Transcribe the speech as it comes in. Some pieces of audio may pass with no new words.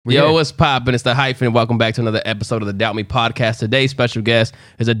Yo, what's poppin'? It's the Hyphen. Welcome back to another episode of the Doubt Me podcast. Today's special guest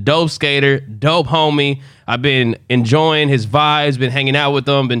is a dope skater, dope homie. I've been enjoying his vibes, been hanging out with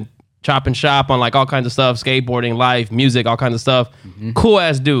him, been chopping shop on like all kinds of stuff, skateboarding, life, music, all kinds of stuff. Cool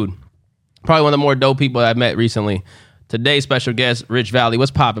ass dude. Probably one of the more dope people I've met recently. Today's special guest, Rich Valley. What's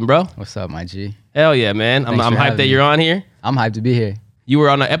poppin', bro? What's up, my G? Hell yeah, man. I'm hyped that you're on here. I'm hyped to be here. You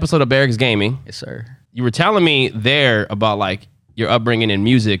were on an episode of Barracks Gaming. Yes, sir. You were telling me there about like your upbringing in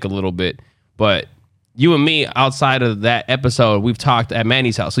music a little bit, but you and me outside of that episode, we've talked at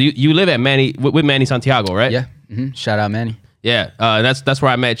Manny's house. So you live at Manny with Manny Santiago, right? Yeah. Shout out Manny. Yeah, that's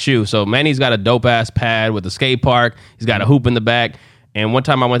where I met you. So Manny's got a dope ass pad with a skate park. He's got a hoop in the back. And one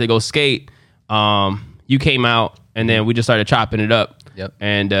time I went to go skate, you came out, and then we just started chopping it up. Yep.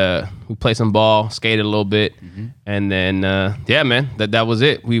 And we played some ball, skated a little bit, and then yeah, man, that was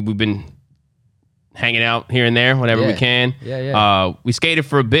it. We've been hanging out here and there whenever we can. Yeah. We skated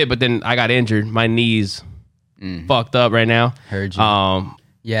for a bit, but then I got injured. My knees fucked up right now. Heard you.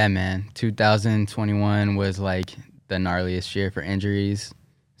 Yeah, man. 2021 was like the gnarliest year for injuries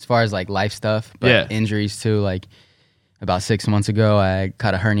as far as like life stuff, but injuries too. Like about 6 months ago, I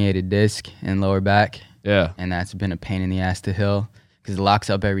caught a herniated disc in lower back. Yeah. And that's been a pain in the ass to heal because it locks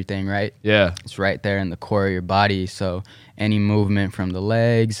up everything, right? Yeah. It's right there in the core of your body. So any movement from the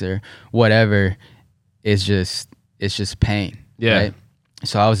legs or whatever is just pain. Yeah. Right?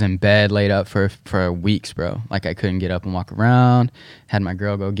 So I was in bed laid up for weeks, bro. Like I couldn't get up and walk around. Had my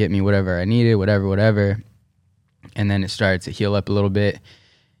girl go get me whatever I needed, whatever. And then it started to heal up a little bit.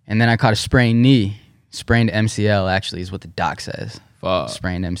 And then I caught a sprained knee. Sprained MCL actually is what the doc says. Fuck.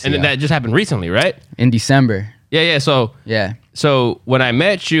 Sprained MCL. And then that just happened recently, right? In December. Yeah. So when I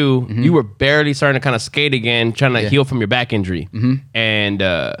met you, you were barely starting to kind of skate again, trying to heal from your back injury. And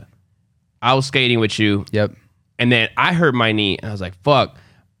I was skating with you. Yep. And then I hurt my knee, and I was like, fuck.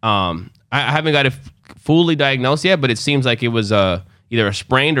 I haven't got it fully diagnosed yet, but it seems like it was either a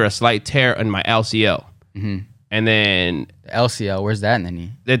sprained or a slight tear in my LCL. And then the LCL, where's that in the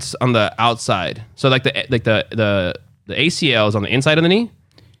knee? It's on the outside. So like the ACL is on the inside of the knee.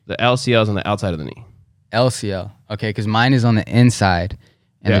 The LCL is on the outside of the knee. LCL. Okay, because mine is on the inside,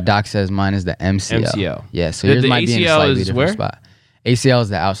 and the doc says mine is the MCL. Yeah, so yours might be in a slightly different spot. ACL is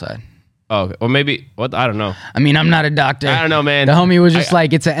the outside. Oh, okay. Or maybe, what? I don't know. I mean, I'm not a doctor. I don't know, man. The homie was just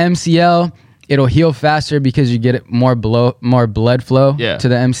like, it's an MCL. It'll heal faster because you get more blood flow to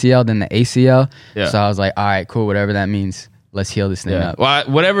the MCL than the ACL. Yeah. So I was like, all right, cool, whatever that means. Let's heal this thing up. Well,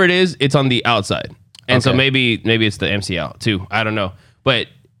 whatever it is, it's on the outside. And so maybe it's the MCL too. I don't know. But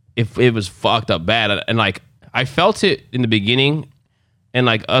if it was fucked up bad, and like I felt it in the beginning, and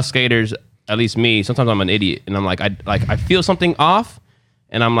like us skaters, at least me, sometimes I'm an idiot, and I'm like I feel something off,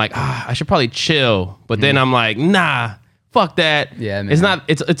 and I'm like, I should probably chill. But then I'm like, nah, fuck that. Yeah, man. It's not.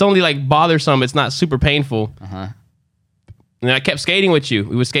 It's only like bothersome. It's not super painful. And I kept skating with you.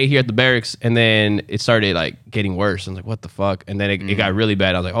 We would skate here at the barracks, and then it started like getting worse. I was like, what the fuck? And then it got really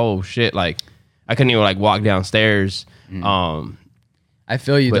bad. I was like, oh shit! Like I couldn't even like walk downstairs. I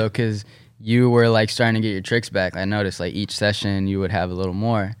feel you though, because you were like starting to get your tricks back. I noticed like each session you would have a little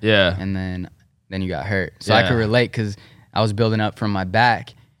more. Yeah. And then you got hurt. So I could relate because I was building up from my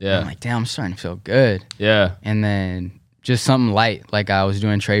back. Yeah. I'm like, damn, I'm starting to feel good. Yeah. And then just something light, like I was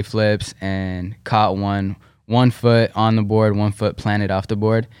doing tray flips and caught one foot on the board, 1 foot planted off the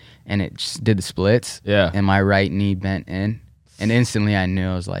board, and it just did the splits. Yeah. And my right knee bent in. And instantly I knew,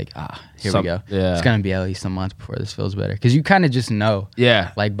 I was like, here we go. Yeah. It's going to be at least a month before this feels better. Because you kind of just know.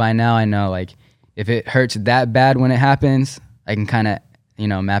 Yeah. Like by now I know, like if it hurts that bad when it happens, I can kind of,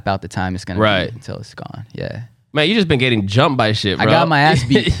 map out the time it's going to be until it's gone. Yeah. Man, you just been getting jumped by shit, bro. I got my ass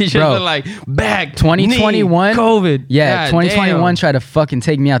beat, you just bro. been like, back, 2021, knee, COVID. Yeah, God 2021 tried to fucking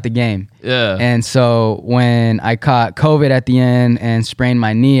take me out the game. Yeah. And so when I caught COVID at the end and sprained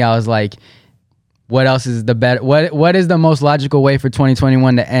my knee, I was like, what else is the better? What is the most logical way for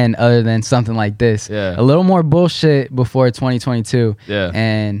 2021 to end other than something like this? Yeah. A little more bullshit before 2022. Yeah.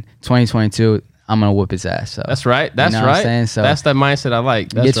 And 2022, I'm gonna whoop his ass. So that's right. That's what I'm saying? So that's the mindset I like.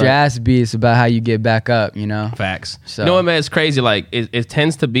 That's your ass beat. It's about how you get back up. Facts. So. You know what, man? It's crazy. Like it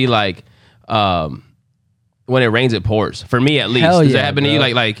tends to be like when it rains, it pours. For me, at least. Hell Does yeah, it happen to you?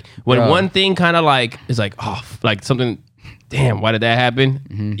 Like when one thing kind of like is like like something. Damn, why did that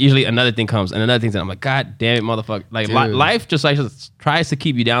happen? Usually another thing comes and another thing. I'm like, God damn it, motherfucker! Like life just like tries to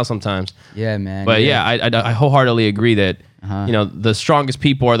keep you down sometimes. Yeah, man. But I wholeheartedly agree that the strongest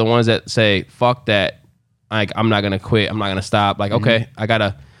people are the ones that say, "Fuck that! Like I'm not gonna quit. I'm not gonna stop. Like okay, I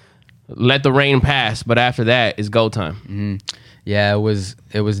gotta let the rain pass, but after that is go time." Yeah, it was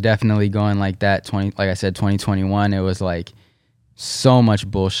definitely going like that. Like I said, 2021. It was like so much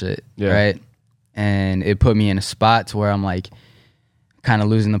bullshit, right? And it put me in a spot to where I'm like kind of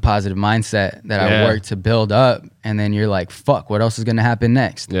losing the positive mindset that I worked to build up. And then you're like, fuck, what else is going to happen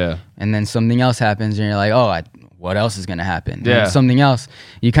next? Yeah. And then something else happens and you're like, oh, what else is going to happen? Yeah. And something else.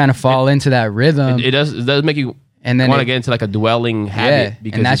 You kind of fall into that rhythm. It does make you and then want to get into like a dwelling habit.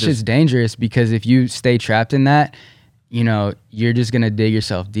 Because and that's just dangerous, because if you stay trapped in that, you know, you're just going to dig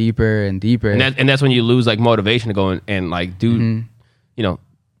yourself deeper and deeper. And that's when you lose like motivation to go and like do, you know,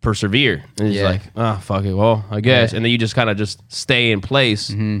 persevere. And it's like, oh, fuck it. Well, I guess. And then you just kind of just stay in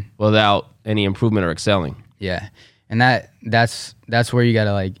place without any improvement or excelling. Yeah. And that's where you got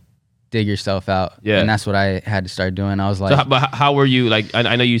to like dig yourself out. Yeah. And that's what I had to start doing. I was like, so but how were you like,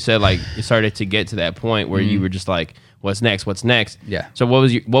 I know you said like you started to get to that point where you were just like, what's next? Yeah. So what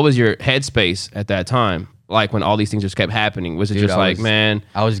was your headspace at that time? Like when all these things just kept happening, was it just like, man,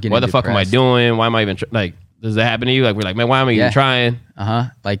 I was getting what the fuck am I doing? Why am I even like, does that happen to you? Like, we're like, man, why am I even trying?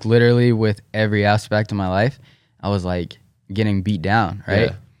 Like literally with every aspect of my life, I was like getting beat down,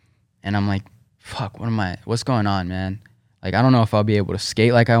 right? Yeah. And I'm like, fuck, what's going on, man? Like, I don't know if I'll be able to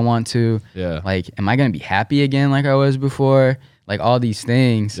skate like I want to. Yeah. Like, am I going to be happy again like I was before? Like all these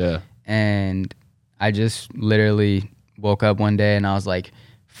things. Yeah. And I just literally woke up one day and I was like,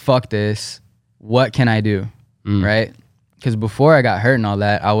 fuck this. What can I do? Right? Because before I got hurt and all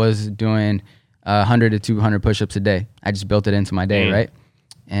that, I was doing 100 to 200 push-ups a day. I just built it into my day, right?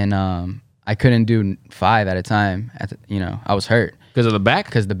 And I couldn't do 5 at a time. I was hurt. Because of the back?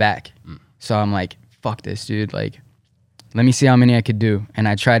 Because of the back. So I'm like, fuck this, dude. Like, let me see how many I could do. And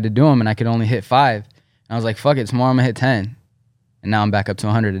I tried to do them, and I could only hit 5. And I was like, fuck it, tomorrow I'm going to hit 10. And now I'm back up to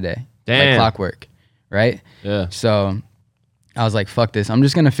 100 a day. Damn. Like clockwork, right? Yeah. So I was like, fuck this. I'm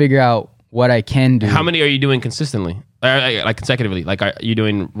just going to figure out what I can do. How many are you doing consistently? Like consecutively? Like, are you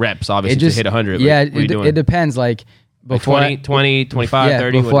doing reps, obviously, to hit 100? Yeah, it depends. Like, before like 20, 25,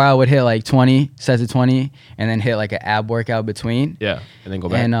 30? Before I would hit like 20 sets of 20 and then hit like an ab workout between. Yeah, and then go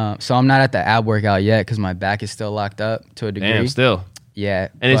back. And so I'm not at the ab workout yet because my back is still locked up to a degree. Damn, still. Yeah.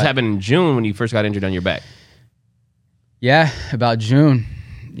 And it's happened in June when you first got injured on your back. Yeah, about June.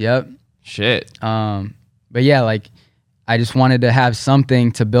 Yep. Shit. But yeah, like I just wanted to have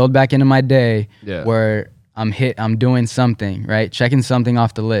something to build back into my day where I'm doing something, right? Checking something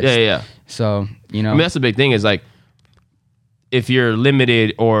off the list. Yeah. So, you know. I mean, that's the big thing is like, if you're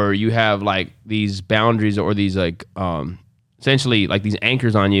limited or you have like these boundaries or these like essentially like these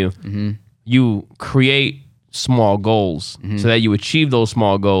anchors on you, you create small goals so that you achieve those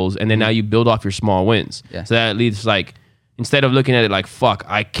small goals, and then now you build off your small wins. Yeah. So that leads like, instead of looking at it like, fuck,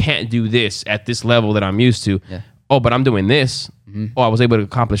 I can't do this at this level that I'm used to. Yeah. Oh, but I'm doing this. Oh, I was able to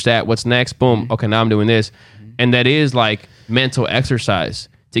accomplish that. What's next? Boom. Okay, now I'm doing this. And that is like mental exercise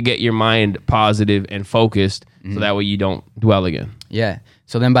to get your mind positive and focused so that way you don't dwell again. Yeah.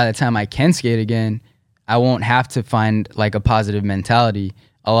 So then by the time I can skate again, I won't have to find like a positive mentality.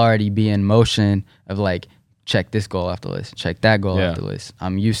 I'll already be in motion of like, check this goal off the list, check that goal off the list.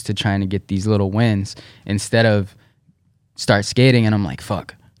 I'm used to trying to get these little wins instead of start skating and I'm like,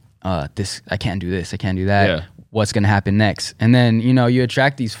 fuck, I can't do this, I can't do that. Yeah. What's going to happen next? And then, you know, you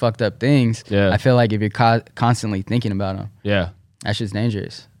attract these fucked up things. Yeah. I feel like if you're constantly thinking about them, that's just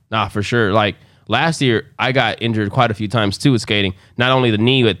dangerous. Nah, for sure. Like last year, I got injured quite a few times too with skating. Not only the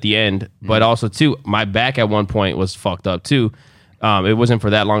knee at the end, but also too, my back at one point was fucked up too. It wasn't for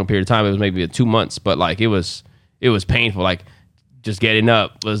that long a period of time. It was maybe 2 months, but like it was painful. Like just getting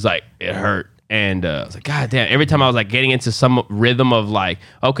up was like, it hurt. And I was like, God damn, every time I was like getting into some rhythm of like,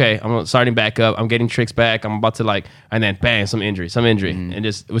 okay, I'm starting back up, I'm getting tricks back, I'm about to like, and then bang, some injury. And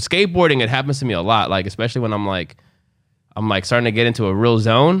just with skateboarding, it happens to me a lot. Like, especially when I'm like starting to get into a real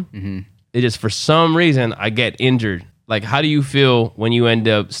zone. It just, for some reason, I get injured. Like, how do you feel when you end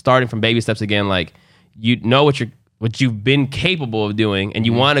up starting from baby steps again? Like, you know what you've been capable of doing, and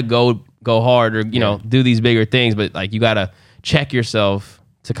you want to go hard or, you know, do these bigger things, but like you got to check yourself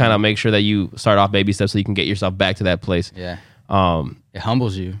to kind of make sure that you start off baby steps so you can get yourself back to that place. Yeah. It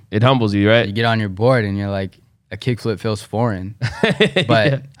humbles you. It humbles you, right? You get on your board and you're like, a kickflip feels foreign.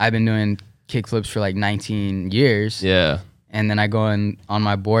 But I've been doing kickflips for like 19 years. Yeah. And then I go on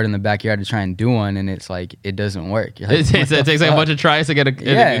my board in the backyard to try and do one, and it's like, it doesn't work. Like, it takes like a bunch of tries to get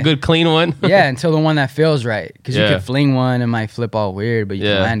a good clean one. Yeah, until the one that feels right. Because you can fling one and might flip all weird, but you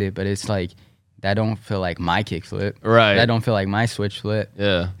can land it. But it's like, that don't feel like my kickflip. Right. That don't feel like my switch flip.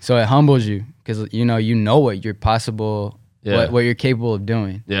 Yeah. So it humbles you because you know what you're possible, what you're capable of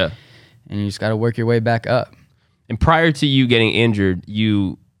doing. Yeah. And you just got to work your way back up. And prior to you getting injured,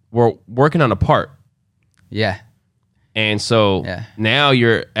 you were working on a part. Yeah. And so now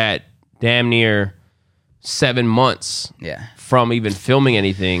you're at damn near 7 months from even filming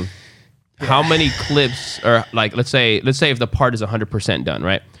anything, how many clips, or like, let's say if the part is 100% done,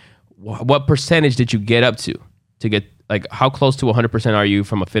 right? What percentage did you get up to get, like, how close to 100% are you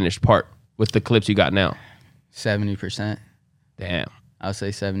from a finished part with the clips you got now? 70%. Damn. I'll say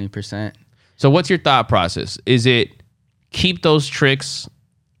 70%. So what's your thought process? Is it keep those clips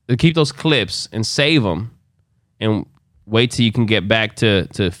and save them and wait till you can get back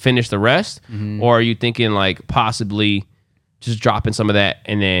to finish the rest? Mm-hmm. Or are you thinking like possibly just dropping some of that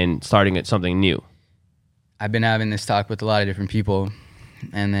and then starting at something new? I've been having this talk with a lot of different people,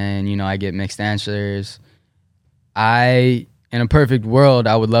 and then, you know, I get mixed answers. In a perfect world,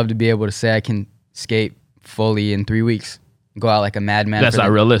 I would love to be able to say I can skate fully in 3 weeks, go out like a madman. That's not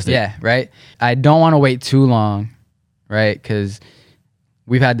realistic. Yeah, right? I don't want to wait too long, right? Because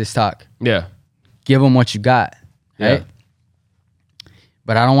we've had this talk. Yeah. Give them what you got, right? Yeah.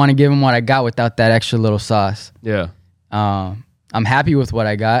 But I don't want to give them what I got without that extra little sauce. Yeah. I'm happy with what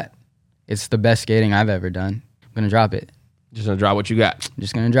I got. It's the best skating I've ever done. I'm going to drop it. Just going to drop what you got. I'm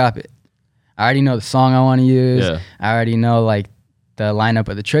just going to drop it. I already know the song I want to use. Yeah. I already know like the lineup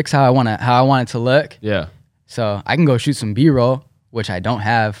of the tricks, how I want it to look. Yeah. So I can go shoot some B-roll, which I don't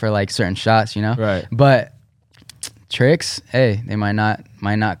have for like certain shots, you know? Right. But tricks, hey, they might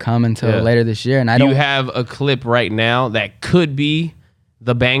not come until later this year. And Do you have a clip right now that could be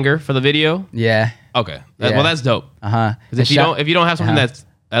the banger for the video? Yeah. Okay. Well, that's dope. Uh-huh. Because if you don't have something that's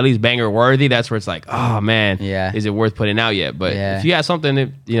at least banger worthy, that's where it's like, oh man, is it worth putting out yet? But if you have something that,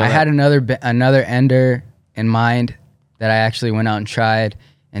 you know, I had another ender in mind that I actually went out and tried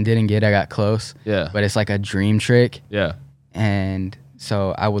and didn't get. I got close. Yeah. But it's like a dream trick. Yeah. And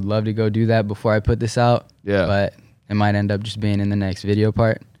so I would love to go do that before I put this out. Yeah. But it might end up just being in the next video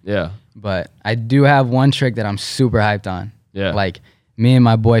part. Yeah. But I do have one trick that I'm super hyped on. Yeah. Like me and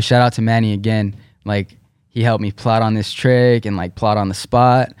my boy, shout out to Manny again. Like he helped me plot on this trick and like plot on the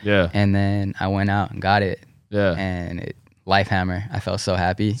spot. Yeah. And then I went out and got it. Yeah. And Life Hammer. I felt so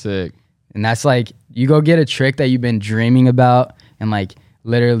happy. Sick. And that's like, you go get a trick that you've been dreaming about and like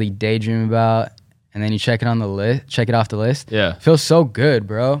literally daydream about, and then you check it on the list, check it off the list. Yeah. It feels so good,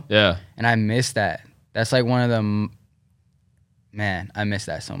 bro. Yeah. And I miss that. That's like one of the, man, I miss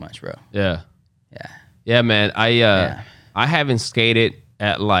that so much, bro. Yeah. Yeah. Yeah, man. I haven't skated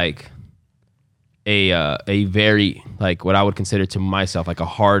at like a very, like, what I would consider to myself like a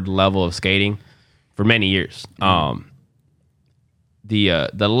hard level of skating for many years. Mm-hmm.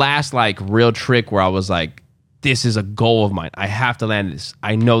 The last like real trick where I was like, this is a goal of mine, I have to land this,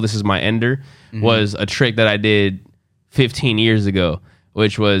 I know this is my ender, was a trick that I did 15 years ago,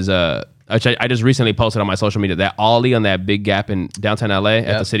 which was which I just recently posted on my social media, that ollie on that big gap in downtown LA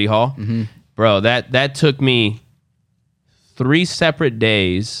at the City Hall. Mm-hmm. Bro, that took me 3 separate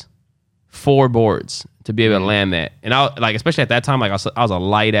days, 4 boards to be able to land that. And I, like, especially at that time, like I was a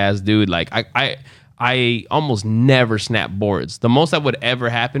light ass dude. Like I almost never snap boards. The most that would ever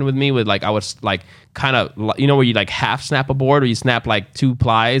happen with me would, like, I would like kind of, you know, where you like half snap a board, or you snap like 2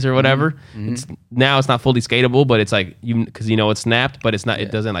 plies or whatever. Mm-hmm. Now it's not fully skatable, but it's like, because you know it's snapped, but it's not.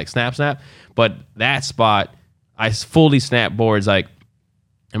 It doesn't like snap. But that spot, I fully snap boards. Like, I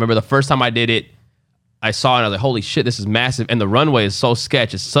remember the first time I did it, I saw it and I was like, holy shit, this is massive. And the runway is so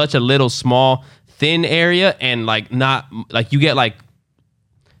sketch. It's such a little small thin area, and like not like you get like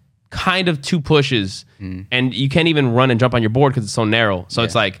kind of 2 pushes and you can't even run and jump on your board because it's so narrow. So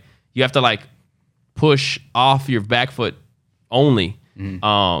it's like you have to like push off your back foot only.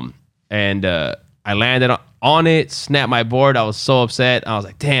 And I landed on it, snapped my board. I was so upset. I was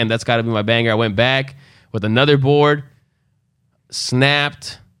like, damn, that's got to be my banger. I went back with another board,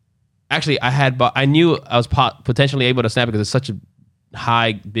 snapped. Actually, I knew I was potentially able to snap it because it's such a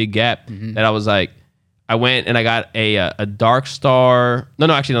high, big gap that I was like, I went and I got a Dark Star. No,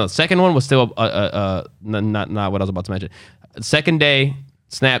 the second one was still not what I was about to mention. Second day,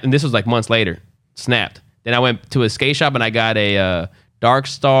 snapped, and this was like months later, snapped. Then I went to a skate shop and I got a Dark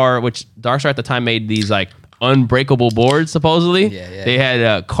Star, which Dark Star at the time made these like unbreakable boards, supposedly. Yeah. They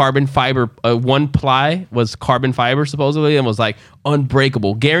had carbon fiber, 1 ply was carbon fiber, supposedly, and was like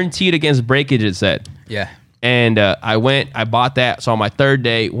unbreakable, guaranteed against breakage, it said. Yeah. And I bought that. So on my 3rd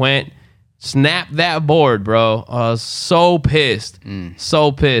day, snapped that board, bro. I was so pissed.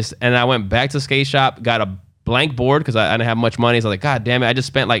 So pissed. And I went back to the skate shop, got a blank board because I didn't have much money. So I was like, God damn it, I just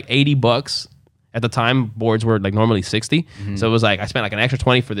spent like $80. At the time, boards were like normally 60. So it was like I spent like an extra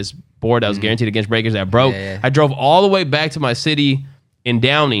 20 for this board that was guaranteed against breakers that broke. I drove all the way back to my city in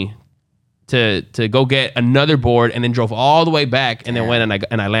Downey to go get another board, and then drove all the way back and then went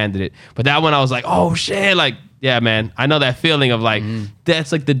and I landed it. But that one I was like, oh shit, like Yeah, man. I know that feeling of like,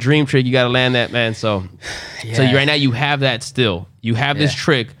 that's like the dream trick. You got to land that, man. So, so right now you have that still. You have this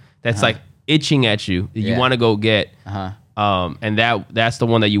trick that's like itching at you that you want to go get. And that's the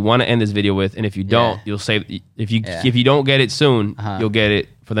one that you want to end this video with. And if you don't, you'll say, if you don't get it soon, you'll get it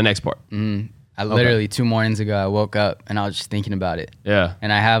for the next part. I literally 2 mornings ago, I woke up and I was just thinking about it. Yeah.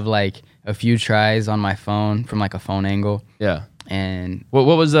 And I have like a few tries on my phone from like a phone angle. Yeah. And what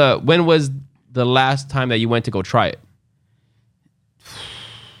was when was the last time that you went to go try it?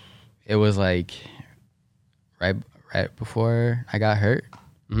 It was like right before I got hurt.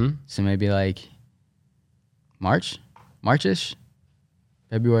 So maybe like March-ish,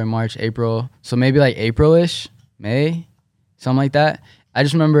 February, March, April. So maybe like April-ish, May, something like that. I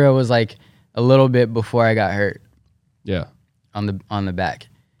just remember it was like a little bit before I got hurt. Yeah. On the back.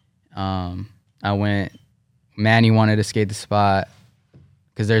 I went, Manny wanted to skate the spot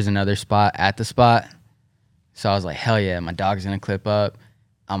because there's another spot at the spot. So I was like, hell yeah, my dog's going to clip up.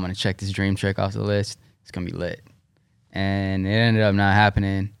 I'm going to check this dream trick off the list. It's going to be lit. And it ended up not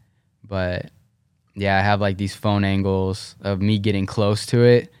happening. But yeah, I have like these phone angles of me getting close to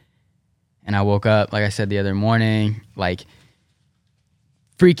it. And I woke up, like I said, the other morning, like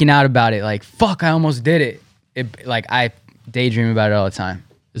freaking out about it. Like, fuck, I almost did it. Like, I daydream about it all the time.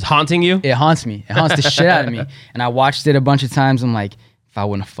 It's haunting you? It haunts me. It haunts the shit out of me. And I watched it a bunch of times. I'm like, if I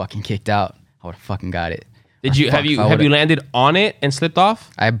wouldn't have fucking kicked out, I would have fucking got it. Have you landed on it and slipped off?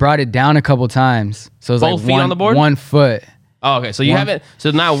 I brought it down a couple times. So it was both like feet on the board? 1 foot. Oh, okay. So you haven't.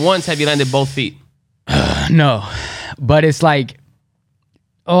 So not once have you landed both feet. No, but it's like,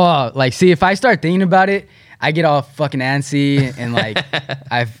 see, if I start thinking about it, I get all fucking antsy and like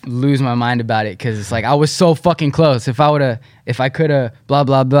I lose my mind about it because it's like I was so fucking close. If I could have, blah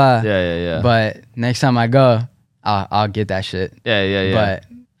blah blah. Yeah. But next time I go, I'll get that shit. Yeah. But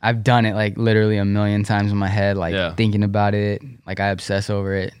I've done it like literally a million times in my head, like thinking about it, like I obsess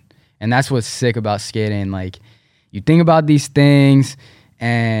over it, and that's what's sick about skating. Like you think about these things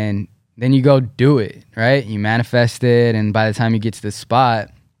and then you go do it, right? You manifest it, and by the time you get to the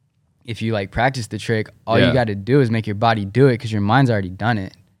spot, if you like practice the trick, all you got to do is make your body do it because your mind's already done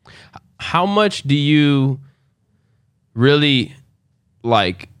it. How much do you really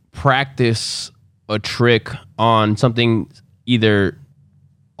like practice a trick on something either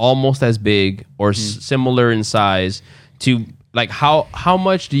almost as big or similar in size to like how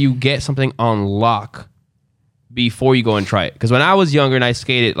much do you get something on lock before you go and try it? Because when I was younger and I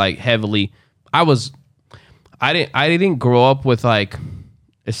skated like heavily, I didn't grow up with like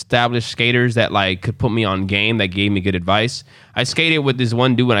established skaters that like could put me on game that gave me good advice. I skated with this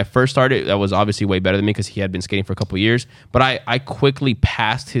one dude when I first started that was obviously way better than me because he had been skating for a couple of years, but I quickly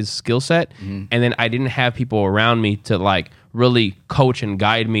passed his skill set, and then I didn't have people around me to like really coach and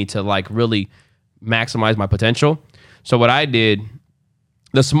guide me to like really maximize my potential. So what I did,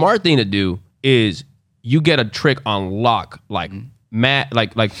 the smart thing to do is you get a trick on lock, like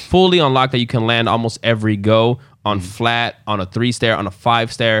like fully on lock that you can land almost every go on flat, on a 3-stair, on a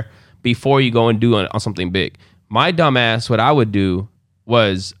 5-stair before you go and do it on something big. My dumb ass, what I would do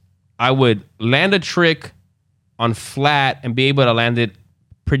was I would land a trick on flat and be able to land it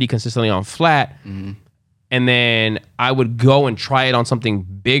pretty consistently on flat. And then I would go and try it on something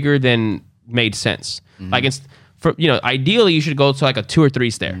bigger than made sense. Like it's for, ideally you should go to like a 2 or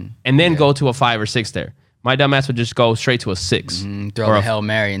 3-stair and then go to a 5 or 6-stair. My dumb ass would just go straight to a 6. Throw a Hail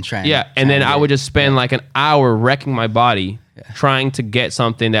Mary and try. And then I would just spend like an hour wrecking my body trying to get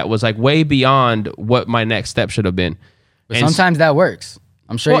something that was like way beyond what my next step should have been. But sometimes that works.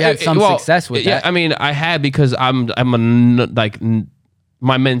 I'm sure you had some success with that. Yeah, I mean, I had because my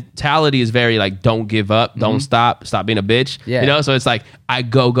mentality is very like, don't give up, don't stop being a bitch. So it's like I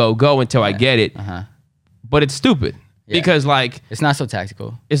go until I get it. But it's stupid. Because like it's not so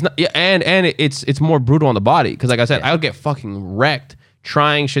tactical. It's not, and it's more brutal on the body. Because like I said, I would get fucking wrecked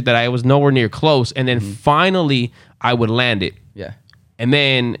trying shit that I was nowhere near close, and then finally I would land it. And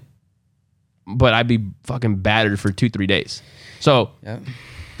then, but I'd be fucking battered for 2-3 days. So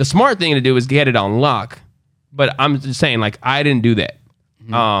the smart thing to do is get it on lock. But I'm just saying, like I didn't do that.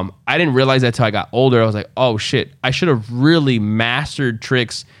 I didn't realize that till I got older. I was like, oh shit, I should have really mastered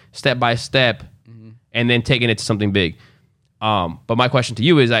tricks step by step. And then taking it to something big. But my question to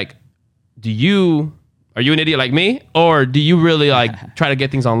you is like, are you an idiot like me? Or do you really like try to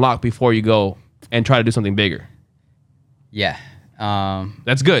get things on lock before you go and try to do something bigger? Yeah.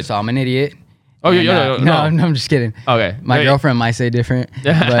 That's good. So I'm an idiot. Oh, no, I'm just kidding. Okay. My girlfriend might say different.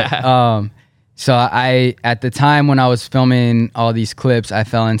 But so I, at the time when I was filming all these clips, I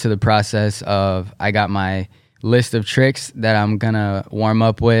fell into the process of, I got my list of tricks that I'm gonna warm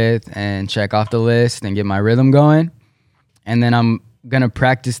up with and check off the list and get my rhythm going. And then I'm gonna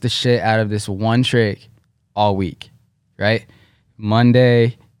practice the shit out of this one trick all week, right?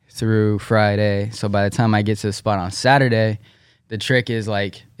 Monday through Friday. So by the time I get to the spot on Saturday, the trick is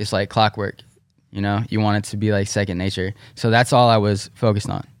like, it's like clockwork. You know, you want it to be like second nature. So that's all I was focused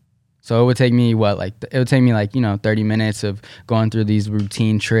on. So it would take me 30 minutes of going through these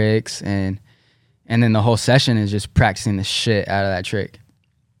routine tricks, and then the whole session is just practicing the shit out of that trick.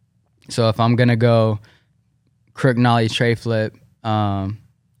 So if I'm gonna go crook nollie tray flip, a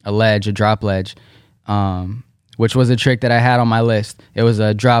drop ledge, which was a trick that I had on my list. It was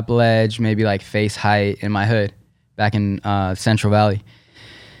a drop ledge, maybe like face height in my hood back in Central Valley.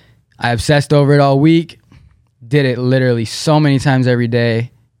 I obsessed over it all week, did it literally so many times every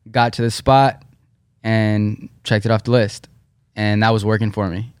day, got to the spot and checked it off the list. And that was working for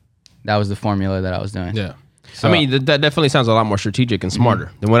me. That was the formula that I was doing. Yeah. So, I mean, that definitely sounds a lot more strategic and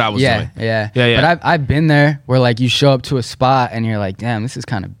smarter than what I was doing. Yeah. But I've been there where like you show up to a spot and you're like, damn, this is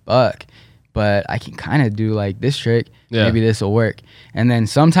kind of buck, but I can kind of do like this trick. Yeah. Maybe this will work. And then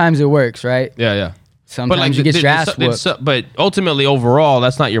sometimes it works, right? Yeah. Sometimes you get your ass whooped. But ultimately, overall,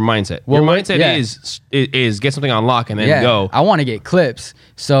 that's not your mindset. Your mindset is get something on lock and then go. I want to get clips.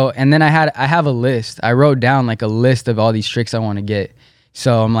 So, and then I have a list. I wrote down like a list of all these tricks I want to get.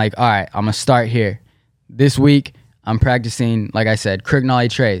 So I'm like, all right, I'm going to start here. This week, I'm practicing, like I said, crook nollie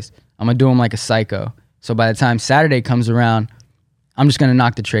trays. I'm going to do them like a psycho. So by the time Saturday comes around, I'm just going to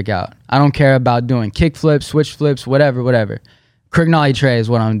knock the trick out. I don't care about doing kick flips, switch flips, whatever. Crook nollie tray is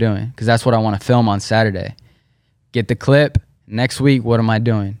what I'm doing because that's what I want to film on Saturday. Get the clip. Next week, what am I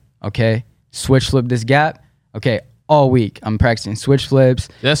doing? Okay, switch flip this gap. Okay, all week I'm practicing switch flips.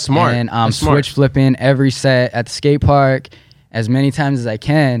 That's smart. And I'm switch flipping every set at the skate park as many times as I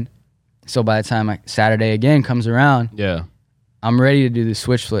can. So by the time Saturday again comes around, I'm ready to do the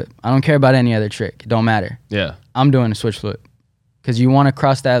switch flip. I don't care about any other trick. It don't matter. Yeah, I'm doing a switch flip because you want to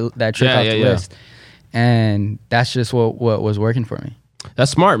cross that trick off the list. And that's just what was working for me.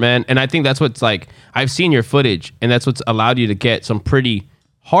 That's smart, man. And I think that's what's like, I've seen your footage and that's what's allowed you to get some pretty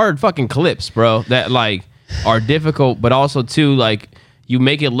hard fucking clips, bro, that like are difficult, but also too, like you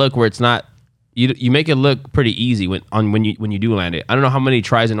make it look where it's not, you make it look pretty easy when you do land it. I don't know how many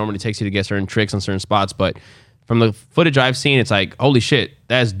tries it normally takes you to get certain tricks on certain spots, but from the footage I've seen, it's like, holy shit,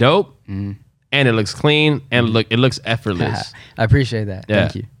 that's dope. And it looks clean and it looks effortless. I appreciate that. Yeah.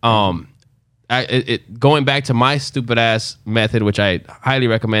 Thank you. Going back to my stupid ass method, which I highly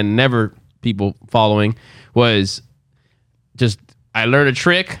recommend never people following, was just I learned a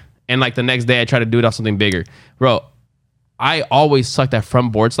trick and like the next day I try to do it off something bigger. Bro, I always sucked at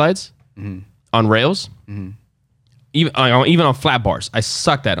front board slides on rails, even on flat bars. I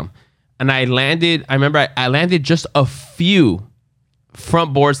sucked at them, and I remember I landed just a few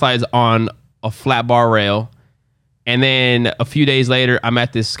front board slides on a flat bar rail. And then a few days later, I'm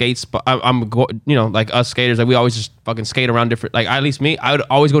at this skate spot. Like us skaters, like we always just fucking skate around different. Like at least me, I would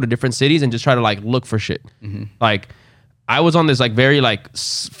always go to different cities and just try to like look for shit. Like I was on this like very like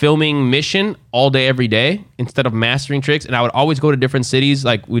filming mission all day every day instead of mastering tricks. And I would always go to different cities.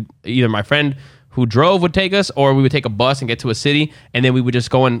 Like either my friend who drove would take us, or we would take a bus and get to a city, and then we would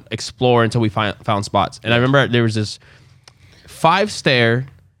just go and explore until we found spots. And I remember there was this 5-stair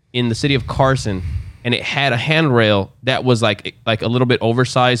in the city of Carson. And it had a handrail that was like a little bit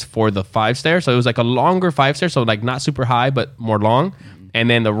oversized for the 5-stair. So it was like a longer 5-stair, so like not super high, but more long. And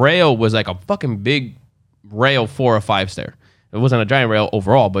then the rail was like a fucking big rail for a 5-stair. It wasn't a giant rail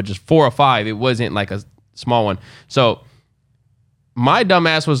overall, but just 4 or 5. It wasn't like a small one. So my dumb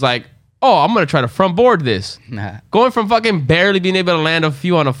ass was like, oh, I'm going to try to front board this. Going from fucking barely being able to land a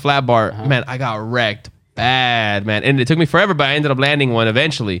few on a flat bar, man, I got wrecked bad, man. And it took me forever, but I ended up landing one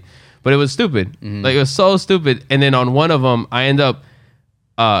eventually. But it was stupid. Like, it was so stupid. And then on one of them, I end up,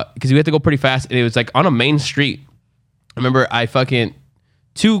 because we had to go pretty fast, and it was like on a main street. I remember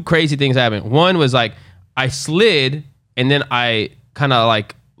two crazy things happened. One was like, I slid, and then I kind of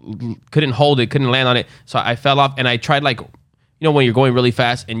like couldn't hold it, couldn't land on it. So I fell off, and I tried like, when you're going really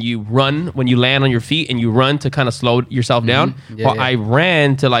fast and you run, when you land on your feet and you run to kind of slow yourself down. I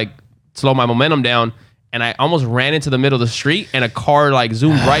ran to like slow my momentum down. And I almost ran into the middle of the street, and a car like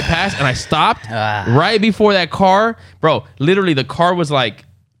zoomed right past, and I stopped right before that car. Bro, literally the car was like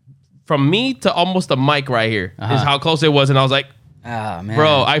from me to almost the mic right here is how close it was. And I was like, oh, man.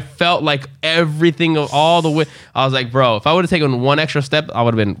 Bro, I felt like everything all the way. I was like, bro, if I would have taken one extra step, I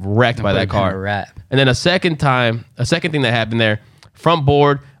would have been wrecked by that car. And then a second thing that happened there, front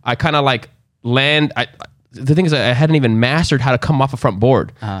board, I kind of like the thing is, I hadn't even mastered how to come off a front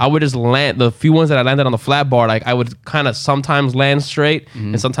board. I would just land the few ones that I landed on the flat bar. Like I would kind of sometimes land straight,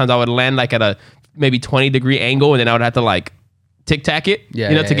 and sometimes I would land like at a maybe 20-degree angle, and then I would have to like tic tac it,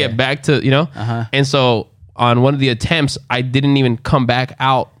 to get back to And so on one of the attempts, I didn't even come back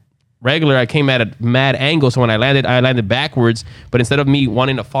out regular. I came at a mad angle, so when I landed backwards. But instead of me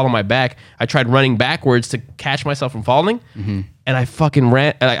wanting to fall on my back, I tried running backwards to catch myself from falling, and I fucking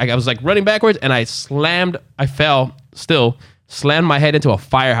ran. I was like running backwards, and I fell still. Slammed my head into a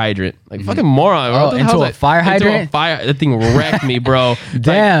fire hydrant, like fucking moron. Oh, into a fire hydrant? That thing wrecked me, bro.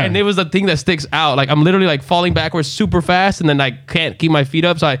 Damn. Like, and it was the thing that sticks out. Like I'm literally like falling backwards super fast, and then I can't keep my feet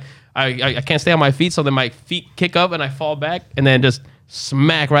up, so I can't stay on my feet. So then my feet kick up, and I fall back, and then just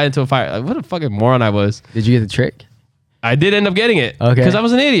smack right into a fire. Like, what a fucking moron I was. Did you get the trick? I did end up getting it. Okay. Because I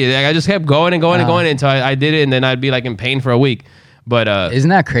was an idiot. Like, I just kept going and going and going until I did it, and then I'd be like in pain for a week. But isn't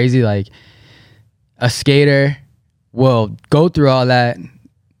that crazy? Like a skater will go through all that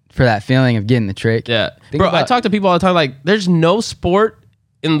for that feeling of getting the trick. Yeah. Bro, I talk to people all the time. Like, there's no sport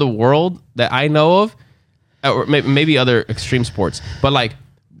in the world that I know of, or maybe other extreme sports, but like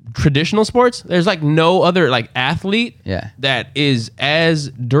traditional sports, there's like no other like athlete that is as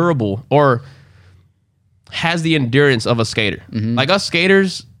durable or has the endurance of a skater. Like us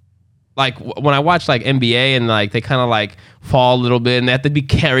skaters, like when I watch like NBA and like they kind of like fall a little bit and they have to be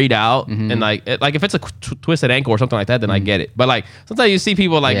carried out, and like if it's a twisted ankle or something like that, then I get it. But like sometimes you see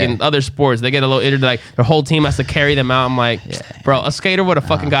people like in other sports, they get a little injured, like their whole team has to carry them out. I'm like, bro, a skater would have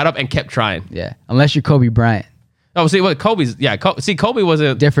fucking got up and kept trying. Yeah, unless you're Kobe Bryant. Oh, see what Kobe's? Yeah, Kobe was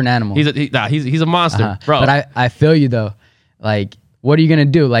a different animal. He's a monster, bro. But I feel you though. Like, what are you gonna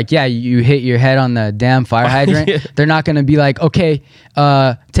do? Like, yeah, you hit your head on the damn fire hydrant. They're not gonna be like, okay,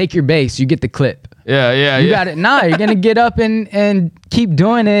 take your base. You get the clip. Yeah. You got it. Nah, you're gonna get up and keep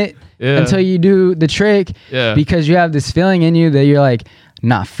doing it until you do the trick. Yeah. Because you have this feeling in you that you're like,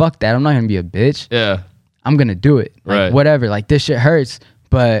 nah, fuck that. I'm not gonna be a bitch. Yeah. I'm gonna do it. Like, right. Whatever. Like, this shit hurts,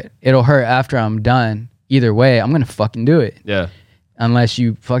 but it'll hurt after I'm done. Either way, I'm gonna fucking do it. Yeah. Unless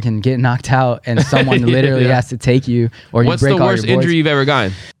you fucking get knocked out and someone literally has to take you, or you break all your boards. What's the worst injury you've ever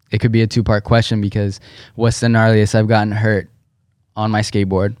gotten? It could be a 2-part question, because what's the gnarliest I've gotten hurt on my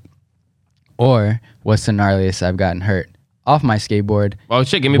skateboard, or what's the gnarliest I've gotten hurt off my skateboard? Well,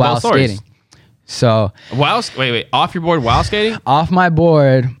 shit, give me both stories. Skating. So wait, off your board while skating? Off my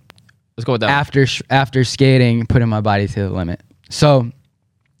board. Let's go with that. After skating, putting my body to the limit. So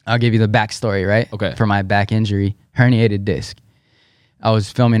I'll give you the backstory, right? Okay. For my back injury, herniated disc. I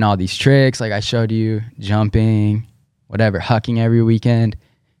was filming all these tricks, like I showed you, jumping, whatever, hucking every weekend.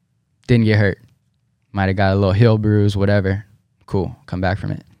 Didn't get hurt. Might have got a little heel bruise, whatever. Cool, come back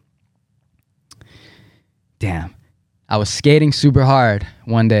from it. Damn. I was skating super hard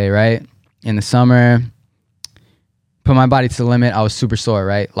one day, right? In the summer, put my body to the limit. I was super sore,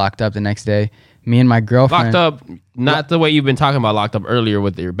 right? Locked up the next day. Me and my girlfriend. Locked up, not the way you've been talking about locked up earlier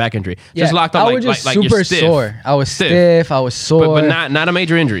with your back injury. Just locked up, I was just super you're stiff. Sore. I was stiff. I was sore. But not a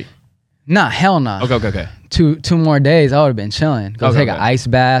major injury. Nah, hell nah. Okay. Two more days, I would have been chilling. Go take an ice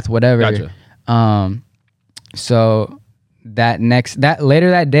bath, whatever. Gotcha. So later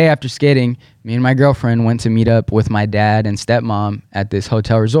that day after skating, me and my girlfriend went to meet up with my dad and stepmom at this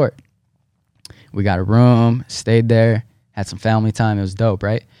hotel resort. We got a room, stayed there, had some family time. It was dope,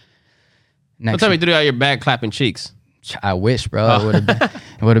 right? Don't tell me you threw out your back clapping cheeks. I wish, bro.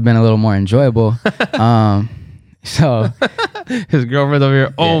 It would have been a little more enjoyable. So his girlfriend over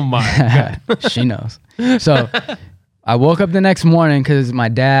here. Oh my god, she knows. So I woke up the next morning because my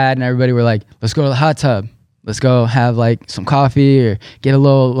dad and everybody were like, "Let's go to the hot tub. Let's go have like some coffee or get a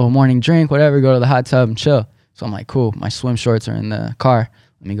little morning drink, whatever. Go to the hot tub and chill." So I'm like, "Cool. My swim shorts are in the car.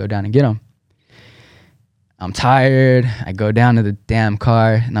 Let me go down and get them." I'm tired. I go down to the damn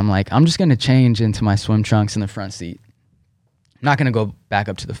car and I'm like, I'm just going to change into my swim trunks in the front seat. I'm not going to go back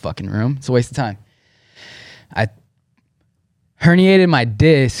up to the fucking room. It's a waste of time. I herniated my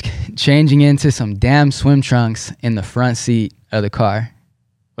disc changing into some damn swim trunks in the front seat of the car.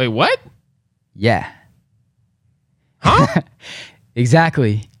 Wait, what? Yeah. Huh?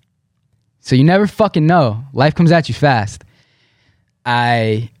 Exactly. So you never fucking know. Life comes at you fast.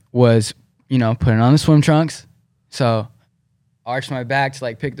 I was putting on the swim trunks. So arched my back to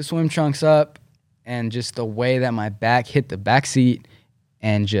like pick the swim trunks up, and just the way that my back hit the back seat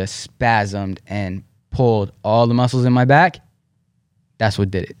and just spasmed and pulled all the muscles in my back, that's what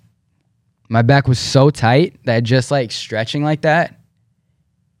did it. My back was so tight that just like stretching like that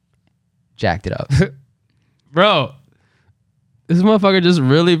jacked it up. Bro, this motherfucker just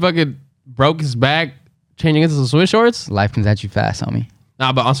really fucking broke his back changing into some swim shorts? Life comes at you fast, homie.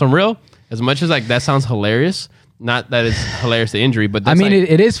 Nah, but on some real, as much as like that sounds hilarious. Not that it's hilarious, the injury, but I mean,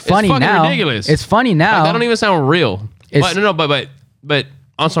 it is funny it's now. Ridiculous. It's funny now. Like, that don't even sound real. But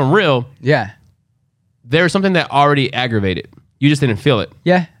on some real, yeah, there was something that already aggravated. You just didn't feel it.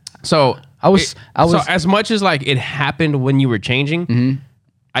 Yeah. So I was. So as much as like it happened when you were changing,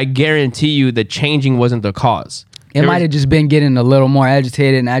 I guarantee you the changing wasn't the cause. It might have just been getting a little more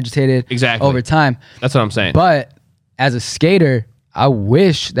agitated exactly over time. That's what I'm saying. But as a skater, I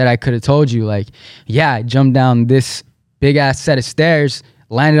wish that I could have told you, like, yeah, I jumped down this big ass set of stairs,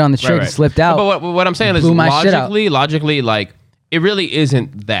 landed on the trick, and slipped out. But what I'm saying is logically, like, it really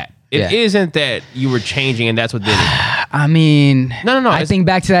isn't that. It isn't that you were changing and that's what did it. I mean, no. I think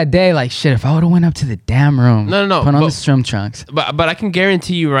back to that day, like, shit, if I would have went up to the damn room, put on the swim trunks. But I can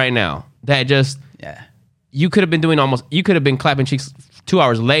guarantee you right now that you could have been clapping cheeks 2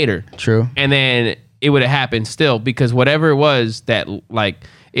 hours later. True. And then it would have happened still, because whatever it was that, like,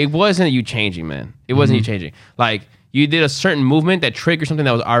 it wasn't you changing, man. It wasn't you changing. Like, you did a certain movement that triggered something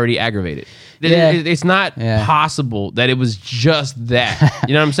that was already aggravated. It's not possible that it was just that.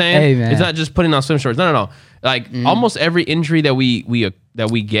 You know what I'm saying? Hey, man. It's not just putting on swim shorts. No. Like, almost every injury that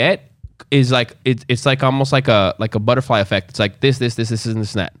we get is like, it's like almost like a butterfly effect. It's like this, and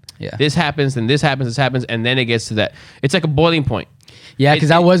that. Yeah. This happens, and this happens, and then it gets to that. It's like a boiling point. Yeah,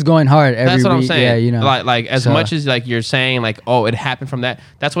 because I was going hard every week. That's what I'm saying. Yeah, you know. Like as much as like you're saying like, oh, it happened from that.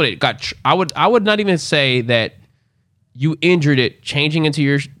 That's what it got. I would not even say that you injured it changing into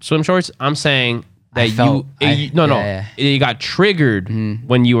your swim shorts. I'm saying that it got triggered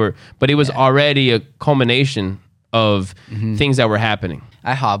when you were, but it was already a culmination of things that were happening.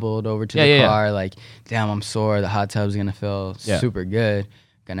 I hobbled over to the car, like, damn, I'm sore. The hot tub's gonna feel super good.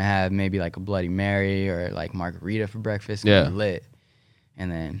 Gonna have maybe like a Bloody Mary or like margarita for breakfast. Gonna be lit.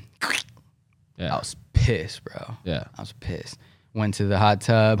 And then I was pissed, bro. Yeah. I was pissed. Went to the hot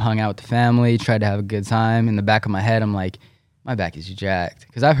tub, hung out with the family, tried to have a good time. In the back of my head, I'm like, my back is jacked.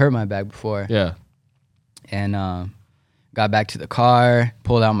 Because I've hurt my back before. Yeah. And got back to the car,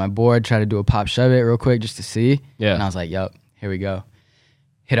 pulled out my board, tried to do a pop shove it real quick just to see. Yeah. And I was like, yup, here we go.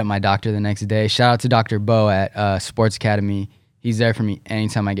 Hit up my doctor the next day. Shout out to Dr. Bo at Sports Academy. He's there for me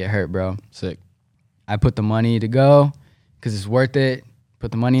anytime I get hurt, bro. Sick. I put the money to go because it's worth it. Put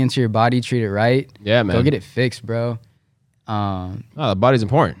the money into your body, treat it right. Yeah, man. Go get it fixed, bro. The body's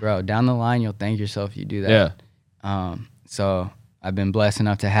important. Bro, down the line, you'll thank yourself if you do that. Yeah. So I've been blessed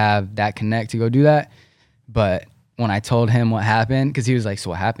enough to have that connect to go do that. But when I told him what happened, because he was like,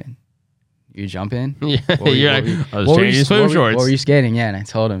 so what happened? You jumping? Yeah. I was changing swim shorts. What were you skating? Yeah, and I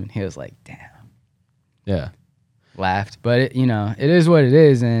told him, and he was like, damn. Yeah. Laughed. But, it is what it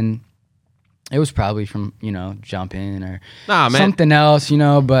is, and it was probably from, jumping or something else,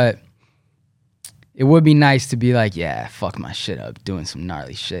 but it would be nice to be like, yeah, fuck my shit up, doing some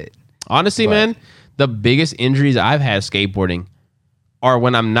gnarly shit. Honestly, man, the biggest injuries I've had skateboarding are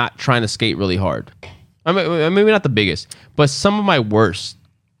when I'm not trying to skate really hard. I mean, maybe not the biggest, but some of my worst.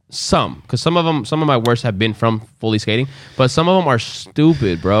 Because some of my worst have been from fully skating, but some of them are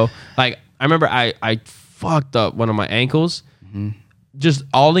stupid, bro. Like, I remember I fucked up one of my ankles. Just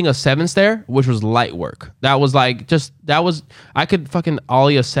olling a 7 stair, which was light work. I could fucking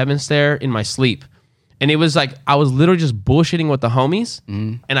ollie a 7 stair in my sleep. And it was like, I was literally just bullshitting with the homies.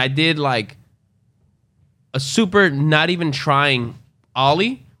 And I did like a super not even trying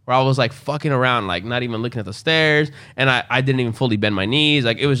ollie, where I was like fucking around, like not even looking at the stairs. And I didn't even fully bend my knees.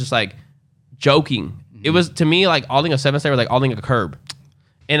 Like, it was just like joking. It was, to me, like olling a 7 stair was like olling a curb.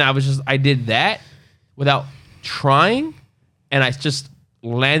 And I did that without trying. And I just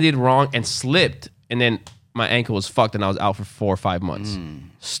landed wrong and slipped. And then my ankle was fucked and I was out for 4 or 5 months.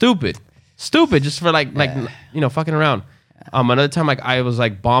 Stupid, just for fucking around. Another time, like, I was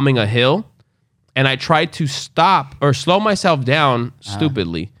like bombing a hill and I tried to stop or slow myself down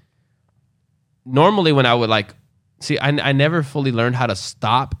stupidly. Normally when I would like, I never fully learned how to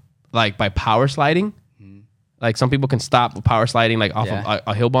stop, like, by power sliding. Like, some people can stop with power sliding, like off of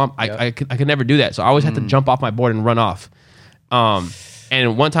a hill bomb. I could never do that. So I always had to jump off my board and run off.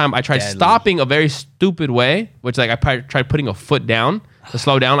 And one time I tried stopping a very stupid way, which, like, I tried putting a foot down to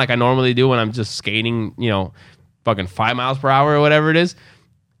slow down like I normally do when I'm just skating, fucking 5 miles per hour or whatever it is.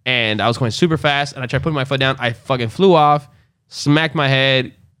 And I was going super fast and I tried putting my foot down. I fucking flew off, smacked my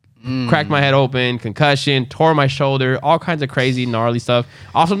head, cracked my head open, concussion, tore my shoulder, all kinds of crazy, gnarly stuff.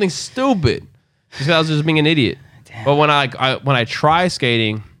 Off something stupid. Just because I was just being an idiot. Damn. But when I try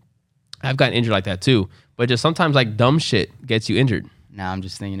skating, I've gotten injured like that too. But just sometimes, like, dumb shit gets you injured. Now I'm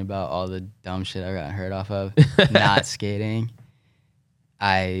just thinking about all the dumb shit I got hurt off of not skating.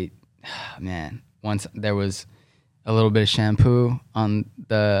 Once there was a little bit of shampoo on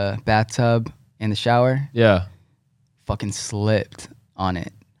the bathtub in the shower. Yeah. Fucking slipped on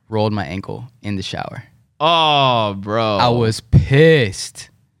it. Rolled my ankle in the shower. Oh, bro. I was pissed.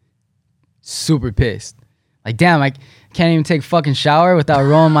 Super pissed. Like, damn, I can't even take a fucking shower without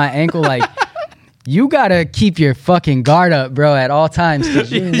rolling my ankle. Like, you gotta keep your fucking guard up, bro, at all times.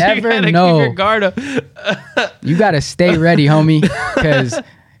 Because you never know. Keep your guard up. You gotta stay ready, homie. Because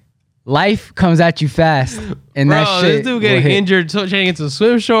life comes at you fast. And bro, that shit. This dude getting injured, changing into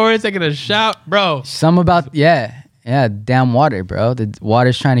swim shorts, taking a shower. Bro. Yeah, damn water, bro. The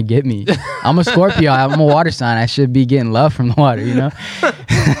water's trying to get me. I'm a Scorpio. I'm a water sign. I should be getting love from the water, you know?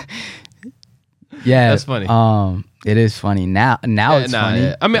 Yeah. That's funny. It is funny. Now it's funny.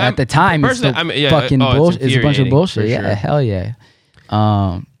 Yeah. I mean, at the time, it's still fucking bullshit. It's a bunch of bullshit. Yeah, sure. Hell yeah.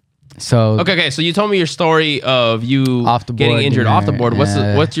 So okay. So you told me your story of you off the board, getting injured off the board.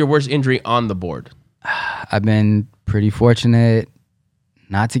 What's your worst injury on the board? I've been pretty fortunate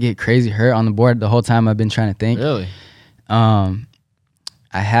not to get crazy hurt on the board the whole time I've been trying to think. Really? I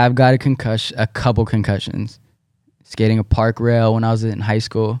have got a couple concussions. Skating a park rail when I was in high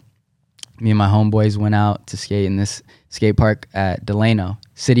school. Me and my homeboys went out to skate in this skate park at Delano,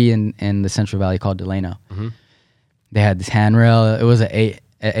 city in the Central Valley called Delano. Mm-hmm. They had this handrail. It was an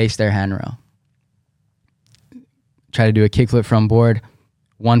A-stair handrail. Tried to do a kickflip from board.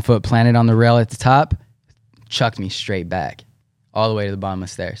 1 foot planted on the rail at the top. Chucked me straight back. All the way to the bottom of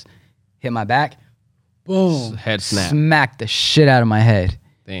the stairs. Hit my back. Boom. Head snap. Smacked the shit out of my head.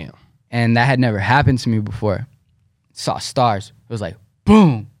 Damn. And that had never happened to me before. Saw stars. It was like,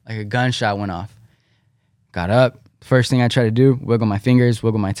 boom. Like a gunshot went off. Got up. First thing I tried to do, wiggle my fingers,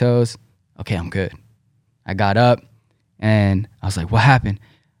 wiggle my toes. Okay, I'm good. I got up and I was like, what happened?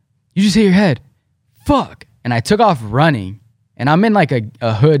 You just hit your head. Fuck. And I took off running. And I'm in like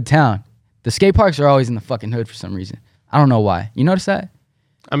a hood town. The skate parks are always in the fucking hood for some reason. I don't know why. You notice that?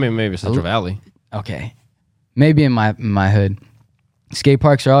 I mean, maybe Central Valley. Okay. Maybe in my hood. Skate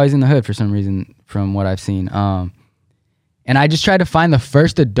parks are always in the hood for some reason from what I've seen. And I just tried to find the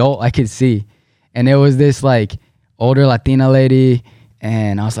first adult I could see. And it was this like older Latina lady.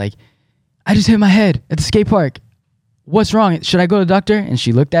 And I was like, I just hit my head at the skate park. What's wrong? Should I go to the doctor? And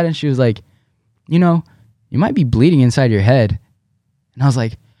she looked at it and she was like, you know, you might be bleeding inside your head. And I was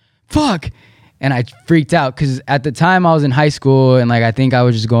like, fuck. And I freaked out because at the time I was in high school and like I think I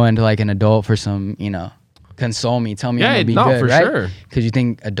was just going to like an adult for some, you know, console me, tell me I'm gonna be good, for right? Sure. Because you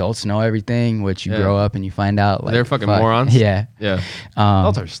think adults know everything, which you grow up and you find out like they're fucking morons. Yeah.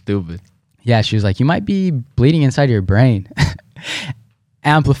 Adults are stupid. Yeah, she was like, you might be bleeding inside your brain.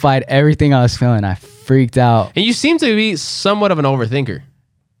 Amplified everything I was feeling. I freaked out. And you seem to be somewhat of an overthinker.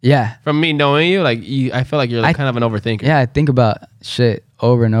 Yeah. From me knowing you, like I feel like you're kind of an overthinker. Yeah, I think about shit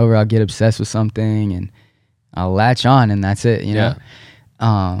over and over. I'll get obsessed with something and I'll latch on and that's it, you know?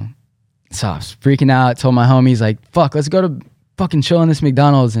 So I was freaking out, told my homies like, fuck, let's go to fucking chill in this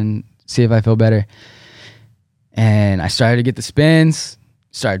McDonald's and see if I feel better. And I started to get the spins,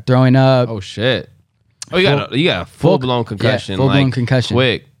 started throwing up. Oh shit. Oh, you got a full-blown concussion. Yeah, full-blown concussion.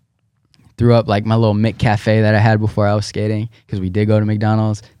 Quick. Threw up like my little McCafe that I had before I was skating because we did go to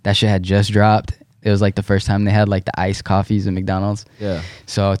McDonald's. That shit had just dropped. It was like the first time they had like the iced coffees at McDonald's. Yeah.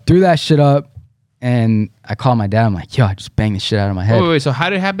 So I threw that shit up and I called my dad. I'm like, yo, I just banged the shit out of my head. Wait. So how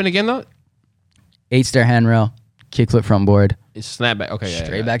did it happen again though? 8-stair handrail, kickflip front board. It snapped back. Okay.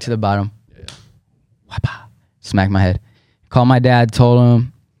 Straight back to the bottom. Yeah. Whapa. Smacked my head. Called my dad, told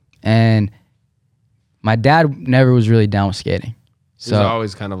him, and my dad never was really down with skating. So he was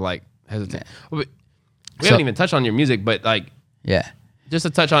always kind of like hesitant. Yeah. We haven't even touched on your music, but like, yeah, just to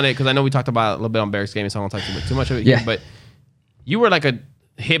touch on it because I know we talked about it a little bit on Barrick's Gaming, so I won't talk too much of it. Yeah. Here, but you were like a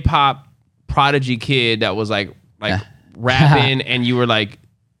hip hop prodigy kid that was like rapping, and you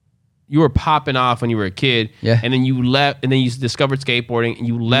were popping off when you were a kid. Yeah. And then you left, and then you discovered skateboarding, and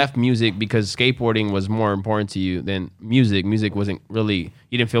you left music because skateboarding was more important to you than music. Music wasn't really,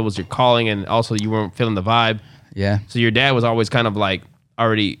 you didn't feel was your calling, and also you weren't feeling the vibe. Yeah. So your dad was always kind of like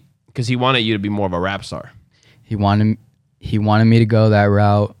already, because he wanted you to be more of a rap star. He wanted me to go that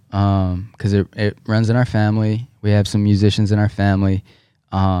route because it runs in our family. We have some musicians in our family.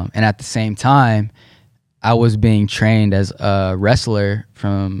 And at the same time, I was being trained as a wrestler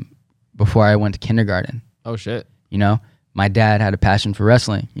from before I went to kindergarten. Oh, shit. You know, my dad had a passion for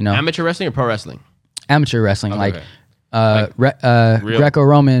wrestling, you know. Amateur wrestling or pro wrestling? Amateur wrestling,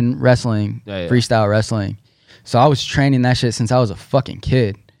 Greco-Roman wrestling, freestyle wrestling. So I was training that shit since I was a fucking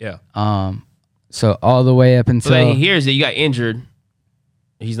kid. Yeah. So all the way up until... So then he hears that you got injured.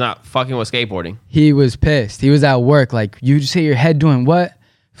 He's not fucking with skateboarding. He was pissed. He was at work like, you just hit your head doing what?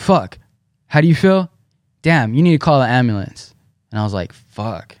 Fuck. How do you feel? damn, you need to call the ambulance. And I was like,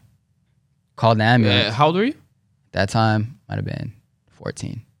 fuck. Called the ambulance. How old were you? That time, might have been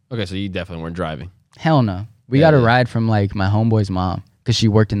 14. Okay, so you definitely weren't driving. Hell no. We got a ride from like my homeboy's mom because she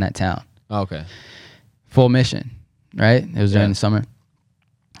worked in that town. Oh, okay. Full mission, right? It was during the summer.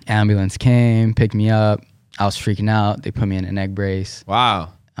 Ambulance came, picked me up. I was freaking out. They put me in a neck brace.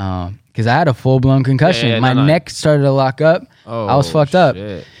 Wow. Because I had a full-blown concussion. My neck started to lock up. Oh, I was fucked up.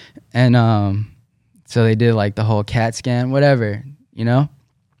 Shit. And so they did like the whole CAT scan, whatever, you know?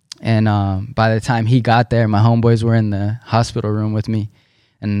 And by the time he got there, my homeboys were in the hospital room with me.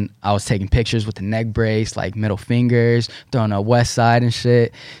 And I was taking pictures with the neck brace, like middle fingers, throwing a west side and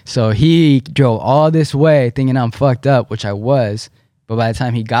shit. So he drove all this way thinking I'm fucked up, which I was. But by the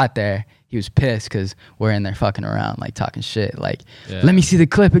time he got there, he was pissed because we're in there fucking around, like talking shit. Like, let me see the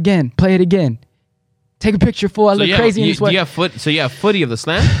clip again. Play it again. Take a picture, fool. I look crazy in this way. So you have footy of the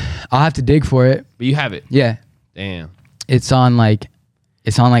slam? I'll have to dig for it. But you have it? Yeah. Damn. It's on like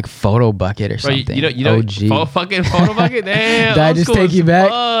Photo Bucket or something. Bro, you know, OG. Fucking Photo Bucket? Damn. Did I just take you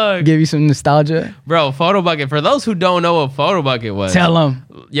back? Give you some nostalgia? Bro, Photo Bucket. For those who don't know what Photo Bucket was. Tell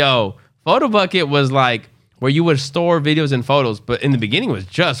them. Yo, Photo Bucket was like where you would store videos and photos, but in the beginning it was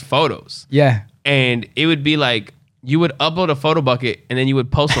just photos. Yeah. And it would be like you would upload a Photo Bucket and then you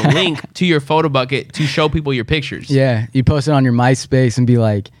would post a link to your Photo Bucket to show people your pictures. Yeah. You post it on your MySpace and be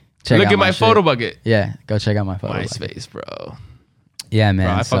like, look at my Photo Bucket. Yeah. Go check out my Photo MySpace, Bucket. Bro. Yeah, man.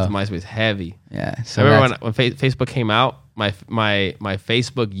 Bro, I fucked with MySpace heavy. Yeah. So I remember when Facebook came out, my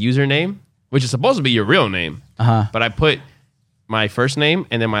Facebook username, which is supposed to be your real name, but I put my first name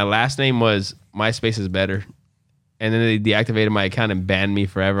and then my last name was MySpace is better. And then they deactivated my account and banned me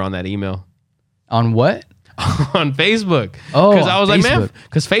forever on that email. On what? On Facebook. Oh, because I was like, Facebook. man,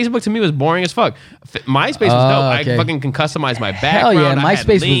 because Facebook to me was boring as fuck. MySpace was dope. Okay. I fucking can customize my background. Hell yeah,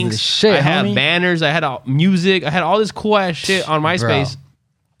 MySpace links, was the shit. I had banners. I had music. I had all this cool ass shit on MySpace. Bro.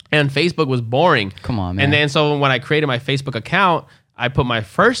 And Facebook was boring. Come on, man. And then so when I created my Facebook account, I put my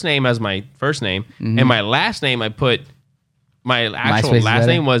first name as my first name, and my last name I put. My actual last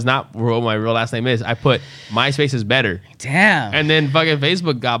name was not what my real last name is. I put MySpace is better. Damn. And then fucking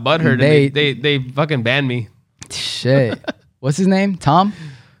Facebook got butthurt and they fucking banned me. Shit. What's his name? Tom?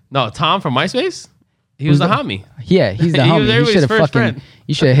 No, Tom from MySpace? He was the homie. Yeah, he's the homie.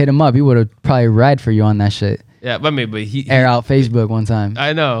 You should have hit him up. He would have probably ride for you on that shit. Yeah, but he air out Facebook one time.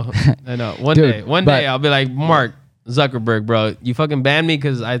 I know. One day I'll be like, Mark Zuckerberg, bro, you fucking banned me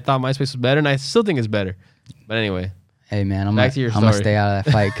because I thought MySpace was better and I still think it's better. But anyway. Hey man, I'm gonna stay out of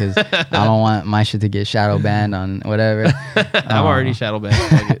that fight because I don't want my shit to get shadow banned on whatever. I'm already shadow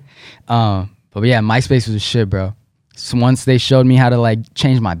banned. But yeah, MySpace was shit, bro. So once they showed me how to like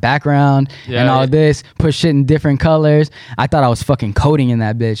change my background and all this, put shit in different colors, I thought I was fucking coding in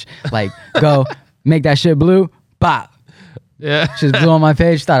that bitch. Like, go make that shit blue, bop. Yeah, just blue on my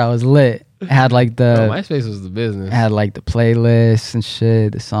page. Thought I was lit. It had like MySpace was the business. It had like the playlist and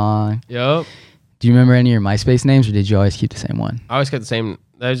shit, the song. Yup. Do you remember any of your MySpace names, or did you always keep the same one? I always kept the same.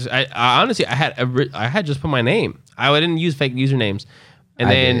 I honestly, I had just put my name. I didn't use fake usernames, and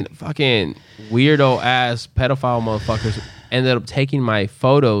then fucking weirdo ass pedophile motherfuckers ended up taking my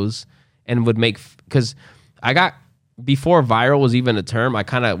photos and would make because I got before viral was even a term. I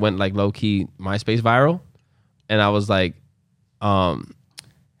kind of went like low key MySpace viral, and I was like, how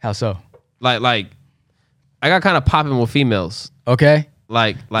so? Like I got kind of popping with females. Okay.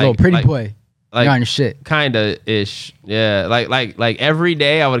 Like little pretty boy. Like, you're on your shit. Kinda ish. Yeah. Like every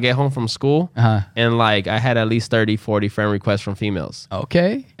day I would get home from school and like I had at least 30, 40 friend requests from females.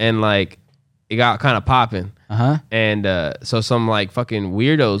 Okay. And like it got kind of popping. And so some like fucking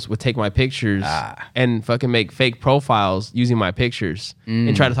weirdos would take my pictures and fucking make fake profiles using my pictures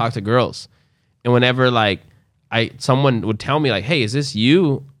and try to talk to girls. And whenever like someone would tell me like, hey, is this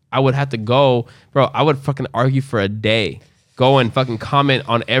you? I would have to go, bro, I would fucking argue for a day. Go and fucking comment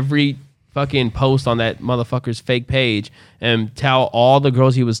on every fucking post on that motherfucker's fake page and tell all the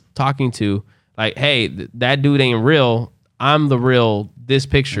girls he was talking to, like, hey, that dude ain't real. I'm the real, this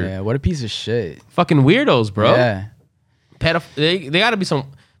picture. Yeah, what a piece of shit. Fucking weirdos, bro. Yeah. They gotta be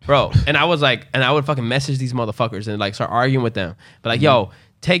some, bro. And I was like, and I would fucking message these motherfuckers and like start arguing with them. But like, yo,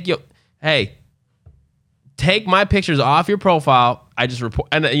 take my pictures off your profile. I just report,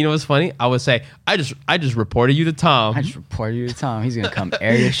 and you know what's funny? I would say, I just reported you to Tom. I just reported you to Tom. He's gonna come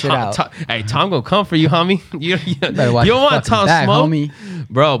air your shit out. Hey, Tom gonna come for you, homie. You better watch don't want Tom back, smoke, homie.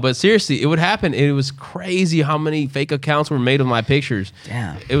 Bro. But seriously, it would happen. It was crazy how many fake accounts were made of my pictures.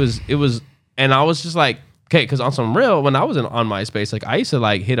 Damn. It was, and I was just like, okay, because on some real, when I was on MySpace, like I used to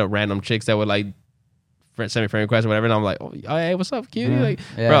like hit up random chicks that would like send me friend request or whatever, and I'm like, oh, hey, what's up, cutie? Like,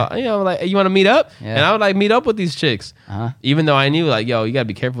 bro, you know, like, you want to meet up? And I would like meet up with these chicks, even though I knew like, yo, you gotta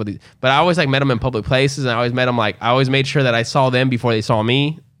be careful with these. But I always like met them in public places, and I always met them like, I always made sure that I saw them before they saw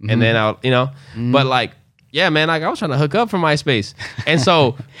me, and then I, you know, but like, yeah, man, like I was trying to hook up from MySpace, and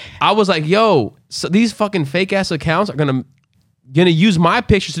so I was like, yo, so these fucking fake ass accounts are gonna use my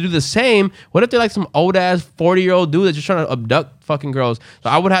pictures to do the same. What if they're like some old ass 40-year-old dude that's just trying to abduct fucking girls? So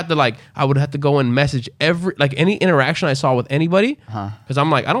I would have to go and message any interaction I saw with anybody, because I'm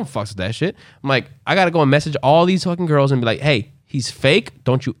like, I don't fucks with that shit. I'm like, I gotta go and message all these fucking girls and be like, hey, he's fake.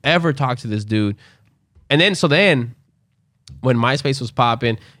 Don't you ever talk to this dude. And then when MySpace was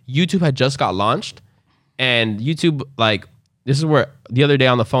popping, YouTube had just got launched, and YouTube, like, this is where the other day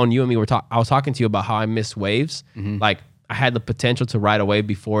on the phone, you and me I was talking to you about how I miss waves, like. I had the potential to ride a wave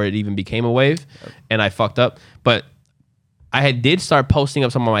before it even became a wave, and I fucked up. But I did start posting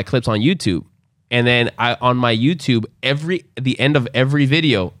up some of my clips on YouTube, and then on my YouTube, the end of every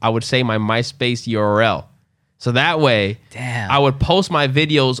video, I would say my MySpace URL. So that way, I would post my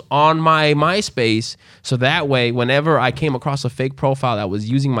videos on my MySpace. So that way, whenever I came across a fake profile that was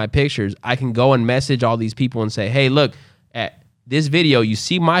using my pictures, I can go and message all these people and say, hey, look, at this video, you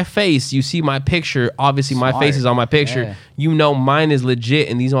see my face, you see my picture. Obviously, my face is on my picture. Yeah. You know mine is legit,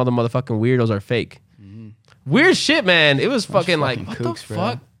 and these other motherfucking weirdos are fake. Weird shit, man. It was fucking like, what kooks, the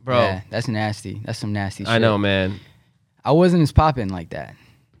fuck, bro? Yeah, that's nasty. That's some nasty shit. I know, man. I wasn't as popping like that.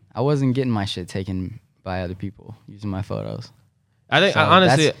 I wasn't getting my shit taken by other people using my photos. I think,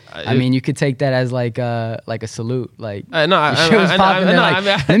 honestly, I mean, you could take that as like a salute. Like, let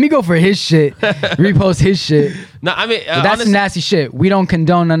me go for his shit, repost his shit. No, I mean, that's honestly, some nasty shit. We don't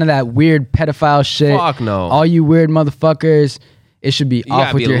condone none of that weird pedophile shit. Fuck no. All you weird motherfuckers, it should be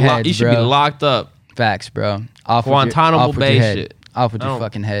off with your head. You should be locked up. Facts, bro. Off Guantanamo Bay shit. Off with your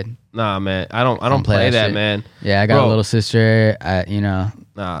fucking head. Nah, man. I don't play that, man. Yeah, I got a little sister.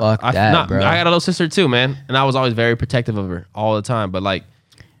 Fuck that, bro. I got a little sister too, man, and I was always very protective of her all the time. But like,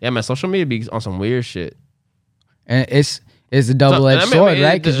 yeah, man, social media be on some weird shit. And it's a double-edged sword,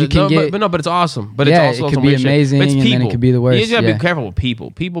 right? Because you can get, but it's awesome. But it's also it could be amazing, but it's and then it could be the worst. You gotta be careful with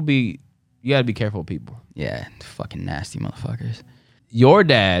people. You gotta be careful with people. Yeah, fucking nasty motherfuckers. Your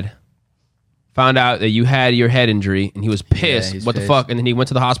dad found out that you had your head injury, and he was pissed. Yeah, what the fuck? And then he went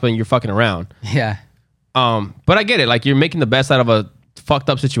to the hospital, and you're fucking around. Yeah. But I get it. Like, you're making the best out of a fucked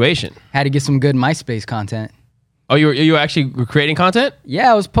up situation. Had to get some good MySpace content. Oh, you were actually creating content?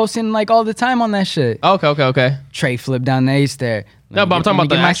 Yeah, I was posting like all the time on that shit. Okay. Tray flip down the ace there. No, but I'm talking about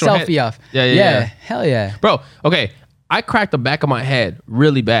the actual selfie off. Yeah. Hell yeah. Bro, okay. I cracked the back of my head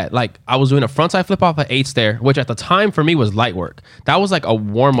really bad. Like, I was doing a frontside flip off an 8 stair, which at the time for me was light work. That was like a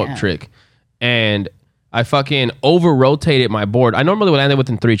warm-up trick. And I fucking over-rotated my board. I normally would land it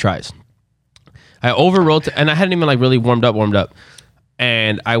within 3 tries. I over-rotated, and I hadn't even like really warmed up.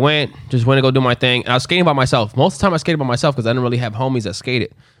 And I just went to go do my thing. And I was skating by myself. Most of the time I skated by myself because I didn't really have homies that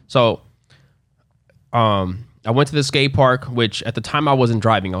skated. So I went to the skate park, which at the time I wasn't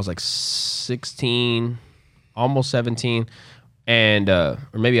driving. I was like 16, almost 17. And or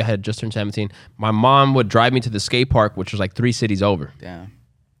maybe I had just turned 17. My mom would drive me to the skate park, which was like 3 cities over. Damn.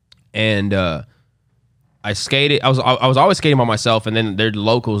 And I skated. I was always skating by myself, and then there's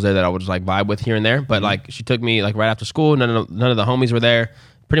locals there that I would just like vibe with here and there. But like, she took me like right after school. None of the homies were there.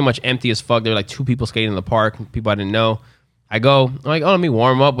 Pretty much empty as fuck. There were like 2 people skating in the park. People I didn't know. I'm like, oh, let me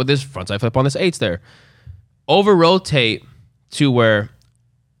warm up with this frontside flip on this 8 stair. Over rotate to where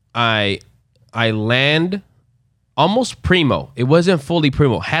I land almost primo. It wasn't fully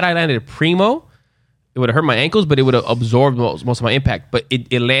primo. Had I landed primo, it would have hurt my ankles, but it would have absorbed most of my impact. But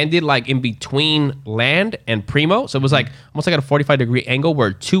it landed like in between land and primo. So it was like almost like at a 45-degree angle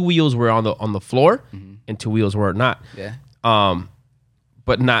where 2 wheels were on the floor and 2 wheels were not. Yeah.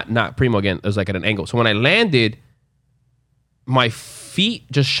 But not primo again. It was like at an angle. So when I landed, my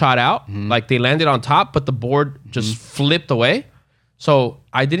feet just shot out. Like they landed on top, but the board just flipped away. So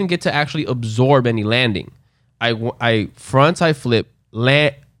I didn't get to actually absorb any landing. I frontside flip,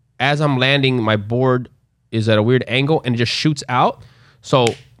 as I'm landing, my board is at a weird angle and it just shoots out. So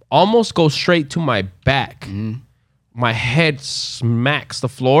almost goes straight to my back. My head smacks the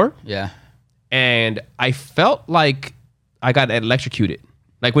floor. Yeah. And I felt like I got electrocuted.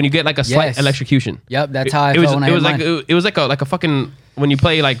 Like when you get like a slight electrocution. Yep, that's how I felt when I had mine. It was like a fucking, when you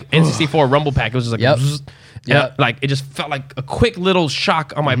play like N64 Rumble Pack, it was just like, like it just felt like a quick little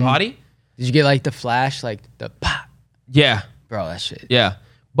shock on my body. Did you get like the flash, like the pop? Yeah. Bro, that shit. Yeah.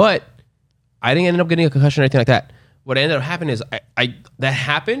 But I didn't end up getting a concussion or anything like that. What ended up happening is that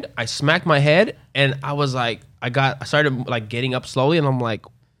happened. I smacked my head and I was like, I started like getting up slowly and I'm like,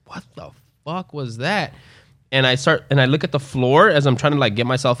 what the fuck was that? And I look at the floor as I'm trying to like get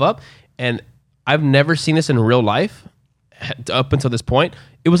myself up, and I've never seen this in real life up until this point.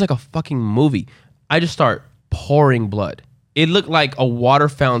 It was like a fucking movie. I just start pouring blood. It looked like a water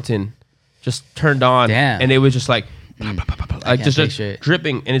fountain just turned on. Damn. And it was just like just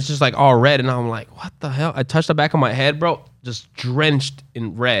dripping, and it's just like all red, and I'm like, what the hell? I touched the back of my head, bro, just drenched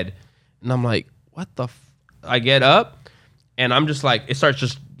in red, and I'm like, what the I get up, and I'm just like, it starts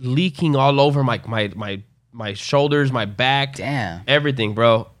just leaking all over my shoulders, my back, damn, everything,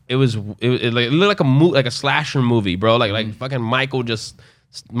 bro. It looked like a slasher movie, bro. Like fucking Michael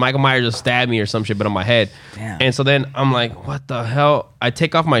Myers just stabbed me or some shit, but on my head. Damn. And so then I'm like, what the hell? I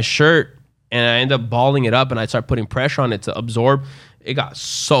take off my shirt and I end up balling it up, and I start putting pressure on it to absorb. It got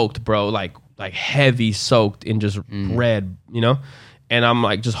soaked, bro, like heavy soaked in just red, you know? And I'm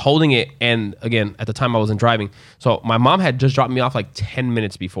like just holding it. And again, at the time I wasn't driving. So my mom had just dropped me off like 10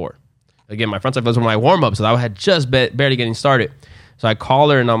 minutes before. Again, my front side was my warm up, so I had just barely getting started. So I call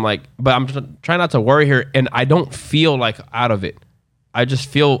her and I'm like, but I'm just trying not to worry her. And I don't feel like out of it. I just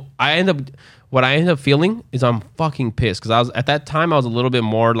feel, what I end up feeling is I'm fucking pissed. Cause at that time I was a little bit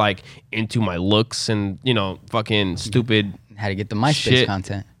more like into my looks and, you know, fucking stupid. Had to get the MySpace shit.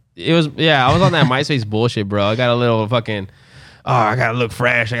 content. I was on that MySpace bullshit, bro. I got a little fucking, I gotta look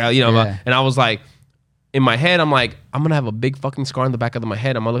fresh. And I was like, in my head, I'm like, I'm gonna have a big fucking scar on the back of my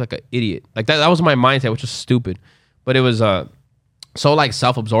head. I'm gonna look like an idiot. Like that was my mindset, which was stupid. But it was so like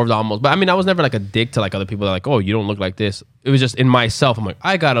self-absorbed almost. But I mean, I was never like a dick to like other people that are like, oh, you don't look like this. It was just in myself. I'm like,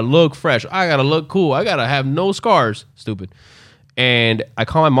 I gotta look fresh. I gotta look cool. I gotta have no scars. Stupid. And I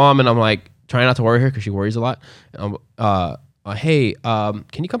call my mom and I'm like, trying not to worry her because she worries a lot. Hey, can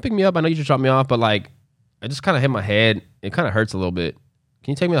you come pick me up? I know you just dropped me off, but like, I just kind of hit my head. It kind of hurts a little bit.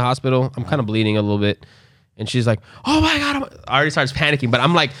 Can you take me to the hospital? I'm kind of bleeding a little bit. And she's like, oh my God. I already starts panicking, but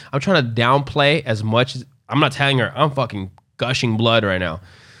I'm like, I'm trying to downplay as much as, I'm not telling her I'm fucking gushing blood right now.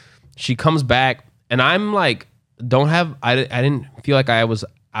 She comes back and I'm like, I didn't feel like I was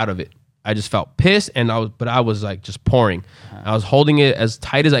out of it. I just felt pissed and I was like just pouring. I was holding it as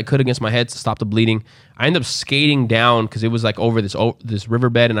tight as I could against my head to stop the bleeding. I ended up skating down because it was like over this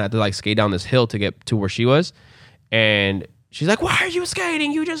riverbed, and I had to like skate down this hill to get to where she was. And she's like, why are you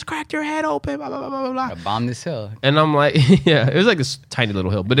skating? You just cracked your head open, blah, blah, blah, blah, blah. Bomb this hill. And I'm like, yeah, it was like this tiny little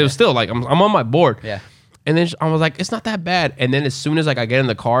hill, but it was still like, I'm on my board. Yeah. And then I was like, it's not that bad. And then as soon as like I get in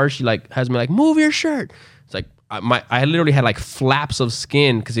the car, she like has me like, move your shirt. It's like, I literally had like flaps of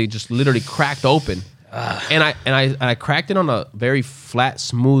skin because it just literally cracked open. And I cracked it on a very flat,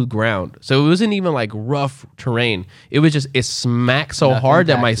 smooth ground. So it wasn't even like rough terrain. It was just, it smacked so hard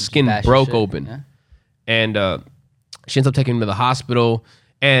that my skin broke open. Yeah. And she ends up taking me to the hospital.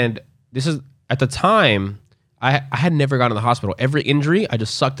 And this is, at the time, I had never gone to the hospital. Every injury, I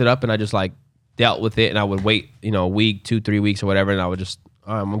just sucked it up and I just like dealt with it. And I would wait, a week, 2-3 weeks or whatever. And I would just,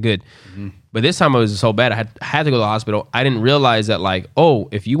 I'm good. Mm-hmm. But this time it was so bad, I had to go to the hospital. I didn't realize that like, oh,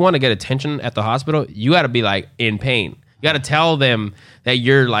 if you want to get attention at the hospital, you got to be like in pain. You got to tell them that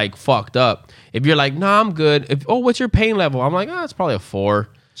you're like fucked up. If you're like, nah, I'm good. What's your pain level? I'm like, it's probably a 4.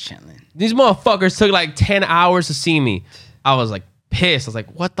 Chilling. These motherfuckers took like 10 hours to see me. I was like pissed. I was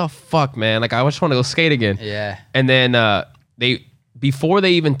like, what the fuck, man? Like I just want to go skate again. Yeah. And then before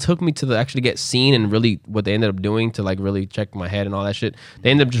they even took me to actually get seen and really what they ended up doing to like really check my head and all that shit,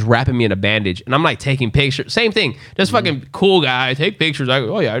 they ended up just wrapping me in a bandage. And I'm like taking pictures. Same thing. Just fucking cool guy. Take pictures. I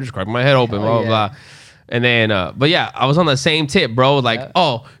go, oh yeah, I just cracked my head open, blah, blah, blah. And then, but yeah, I was on the same tip, bro. Like,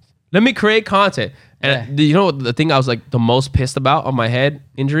 oh, let me create content. And you know what the thing I was like the most pissed about on my head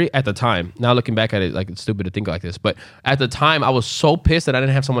injury at the time? Now looking back at it, like it's stupid to think like this. But at the time, I was so pissed that I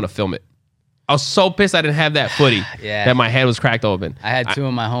didn't have someone to film it. I was so pissed I didn't have that footy that my head was cracked open. I had 2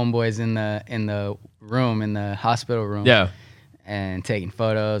 of my homeboys in the room, in the hospital room. Yeah. And taking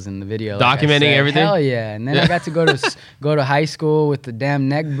photos and the video. Documenting like everything? Hell yeah. And then I got to go to high school with the damn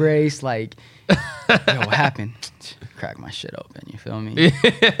neck brace. Like, yo, what happened? Crack my shit open. You feel me?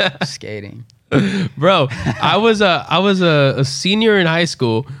 Skating. Bro, I was a senior in high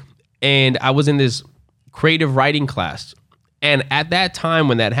school, and I was in this creative writing class. And at that time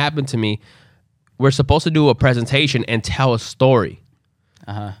when that happened to me, we're supposed to do a presentation and tell a story.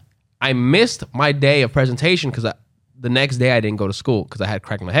 I missed my day of presentation because the next day I didn't go to school because I had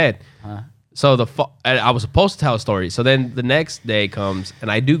cracked my head. So I was supposed to tell a story. So then the next day comes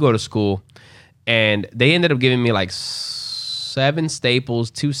and I do go to school, and they ended up giving me like 7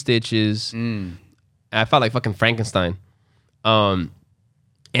 staples, 2 stitches. I felt like fucking Frankenstein. And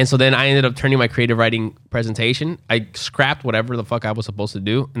And so then I ended up turning my creative writing presentation. I scrapped whatever the fuck I was supposed to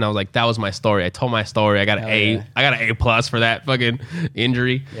do, and I was like, that was my story. I told my story. I got an A. Yeah. I got an A+ for that fucking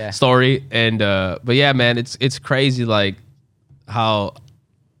injury story. And but yeah, man, it's crazy like how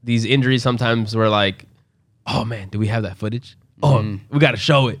these injuries sometimes were like, oh man, do we have that footage? Oh, we got to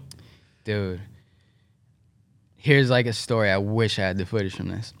show it, dude. Here's like a story. I wish I had the footage from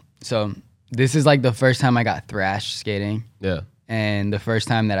this. So this is like the first time I got thrashed skating. Yeah. And the first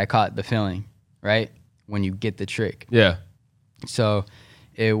time that I caught the feeling, right? When you get the trick. Yeah. So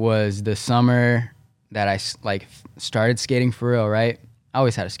it was the summer that I like started skating for real, right? I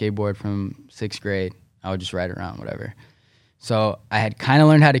always had a skateboard from 6th grade. I would just ride around, whatever. So I had kind of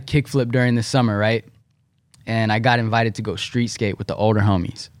learned how to kickflip during the summer, right? And I got invited to go street skate with the older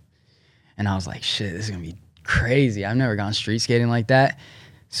homies. And I was like, shit, this is going to be crazy. I've never gone street skating like that.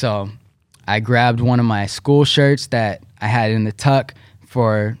 So I grabbed one of my school shirts that I had in the tuck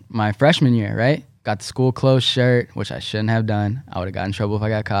for my freshman year, right? Got the school clothes shirt, which I shouldn't have done. I would have got in trouble if I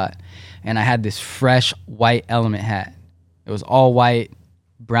got caught. And I had this fresh white Element hat. It was all white,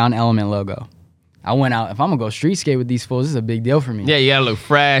 brown Element logo. I went out. If I'm going to go street skate with these fools, this is a big deal for me. Yeah, you got to look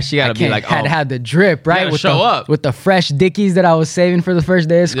fresh. You got to be like, had to have the drip, right? You show up. With the fresh Dickies that I was saving for the first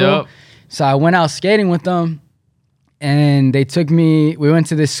day of school. Yep. So I went out skating with them. And they took me, we went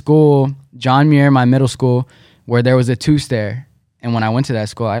to this school, John Muir, my middle school, where there was a 2-stair. And when I went to that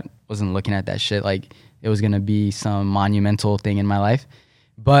school, I wasn't looking at that shit like it was going to be some monumental thing in my life.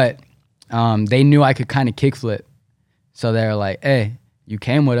 But they knew I could kind of kickflip. So they were like, hey, you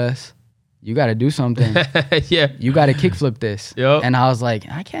came with us. You got to do something. Yeah. You got to kickflip this. Yep. And I was like,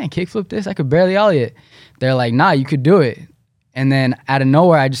 I can't kickflip this. I could barely ollie it. They're like, nah, you could do it. And then out of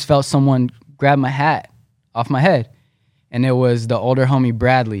nowhere, I just felt someone grab my hat off my head. And it was the older homie,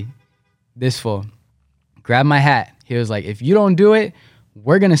 Bradley, this fool. Grabbed my hat. He was like, if you don't do it,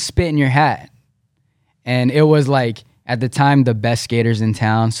 we're going to spit in your hat. And it was like, at the time, the best skaters in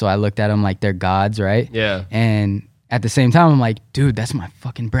town. So I looked at them like they're gods, right? Yeah. And at the same time, I'm like, dude, that's my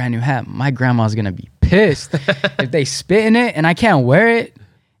fucking brand new hat. My grandma's going to be pissed if they spit in it and I can't wear it.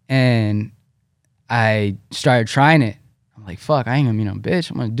 And I started trying it. I'm like, fuck, I ain't going to be no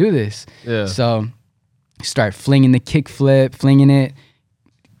bitch. I'm going to do this. Yeah. So start flinging the kickflip, flinging it,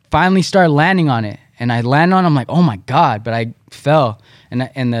 finally start landing on it. And I landed on it, I'm like, oh my God, but I fell.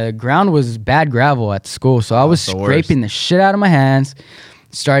 And the ground was bad gravel at school. So I was scraping the shit out of my hands,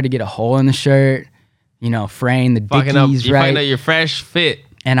 started to get a hole in the shirt, you know, fraying the Dickies, right? You find out your fresh fit.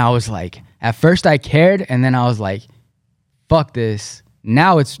 And I was like, at first I cared, and then I was like, fuck this.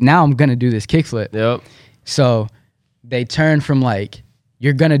 Now I'm gonna do this kickflip. Yep. So they turned from like,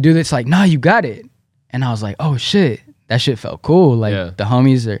 you're gonna do this, like, no, you got it. And I was like, oh shit, that shit felt cool. Like the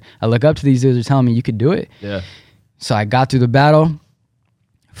homies I look up to these dudes are telling me you could do it. Yeah. So I got through the battle,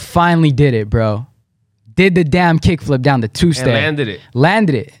 finally did it, bro. Did the damn kickflip down the 2-stair. And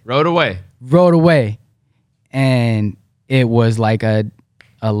Landed it. Rode away. And it was like a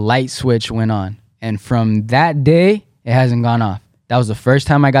light switch went on. And from that day, it hasn't gone off. That was the first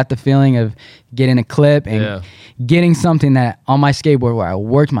time I got the feeling of getting a clip and getting something that on my skateboard where I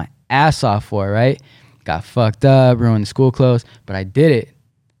worked my ass off for, right? Got fucked up, ruined the school clothes, but I did it.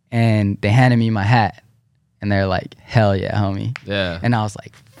 And they handed me my hat. And they're like, hell yeah, homie. Yeah. And I was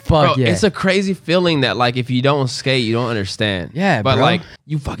like, fuck yeah. It's a crazy feeling that like if you don't skate, you don't understand. Yeah, but bro. like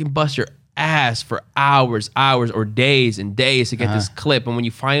you fucking bust your ass for hours or days and days to get this clip. And when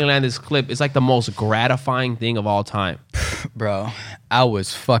you finally land this clip, it's like the most gratifying thing of all time. Bro, I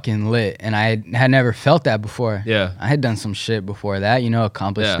was fucking lit. And I had never felt that before. Yeah. I had done some shit before that, you know,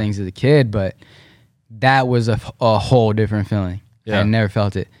 accomplished things as a kid, but that was a whole different feeling. Yeah. I had never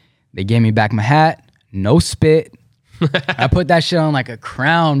felt it. They gave me back my hat, no spit. I put that shit on like a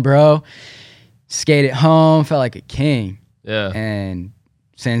crown, bro. Skated home, felt like a king. Yeah. And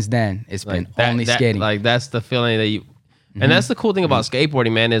since then, it's like been only skating. Like that's the feeling that you, and that's the cool thing about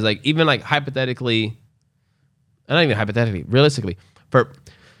skateboarding, man. Is like even like hypothetically, not even hypothetically, realistically, for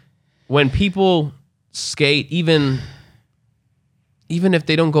when people skate, even if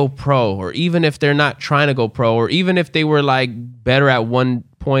they don't go pro, or even if they're not trying to go pro, or even if they were like better at one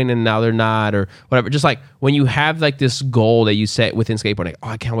point and now they're not, or whatever. Just like when you have like this goal that you set within skateboarding, like, oh,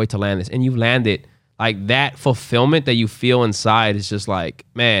 I can't wait to land this, and you land it. Like that fulfillment that you feel inside is just like,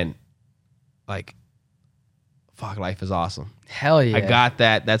 man, like, fuck, life is awesome. Hell yeah. I got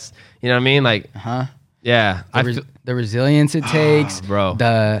that. That's, you know what I mean? Like, yeah. The resilience it takes, bro.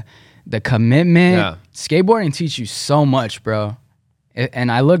 The commitment. Yeah. Skateboarding teaches you so much, bro.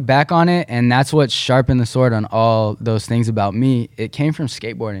 And I look back on it, and that's what sharpened the sword on all those things about me. It came from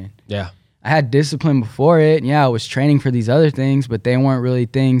skateboarding. Yeah. I had discipline before it. And yeah, I was training for these other things, but they weren't really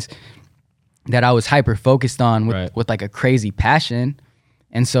things that I was hyper focused on with like a crazy passion.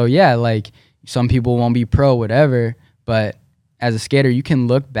 And so, yeah, like some people won't be pro, whatever. But as a skater, you can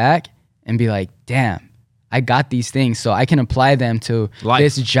look back and be like, damn, I got these things. So I can apply them to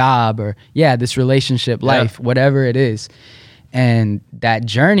this job or, this relationship, life, whatever it is. And that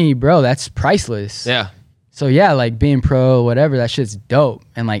journey, bro, that's priceless. Yeah. So yeah, like being pro, whatever, that shit's dope.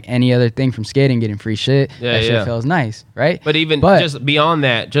 And like any other thing from skating, getting free shit, that shit feels nice, right? But just beyond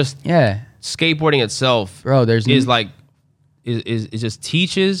that, just skateboarding itself, bro, is just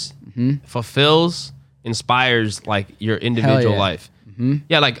teaches, fulfills, inspires like your individual life. Mm-hmm.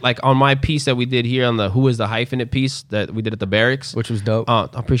 Yeah, like on my piece that we did here on the Who is the Hyphenate piece that we did at the Barracks, which was dope. I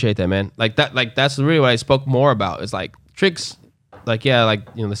appreciate that, man. Like that's really what I spoke more about. It's like tricks, like this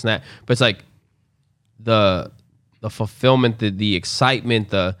and that, but it's like the fulfillment, the excitement,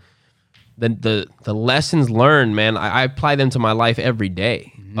 the lessons learned, man. I apply them to my life every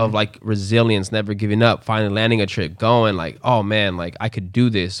day, of like resilience, never giving up, finally landing a trick, going like, oh man, like I could do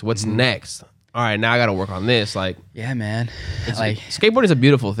this. What's next? All right, now I got to work on this. Like, yeah, man. Like skateboarding is a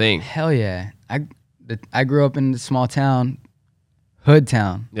beautiful thing. Hell yeah. I grew up in a small town, hood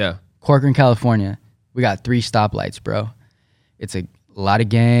town. Yeah. Corcoran, California. We got 3 stoplights, bro. It's a lot of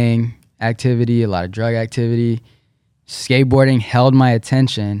gang activity, a lot of drug activity. Skateboarding held my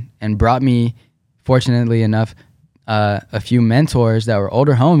attention and brought me, fortunately enough, a few mentors that were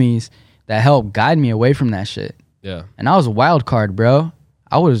older homies that helped guide me away from that shit. Yeah. And I was a wild card, bro.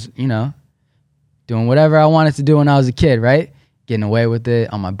 I was, doing whatever I wanted to do when I was a kid, right? Getting away with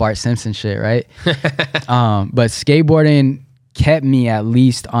it on my Bart Simpson shit, right? But skateboarding kept me at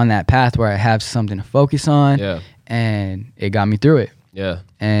least on that path where I have something to focus on. Yeah. And it got me through it. Yeah.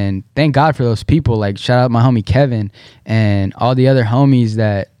 And thank God for those people. Like, shout out my homie Kevin and all the other homies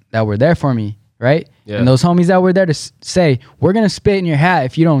that were there for me, right? Yeah. And those homies that were there to say, we're going to spit in your hat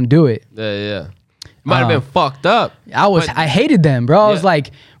if you don't do it. Yeah. Might have been fucked up. I hated them, bro. I was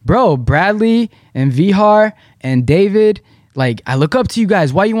like, bro, Bradley and Vihar and David, like, I look up to you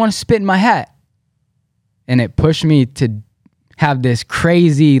guys. Why you want to spit in my hat? And it pushed me to have this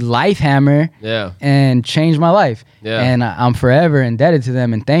crazy life hammer and change my life. Yeah. And I'm forever indebted to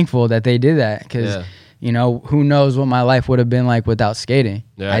them and thankful that they did that because, who knows what my life would have been like without skating.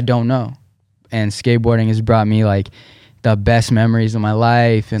 Yeah. I don't know. And skateboarding has brought me like the best memories of my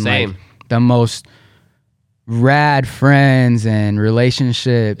life and like the most rad friends and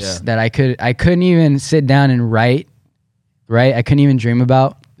relationships that I couldn't even sit down and write, right? I couldn't even dream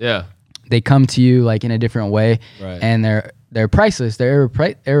about. Yeah. They come to you like in a different way, and they're priceless. They're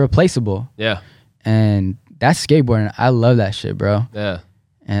irreplaceable. Yeah. And that's skateboarding. I love that shit, bro. Yeah.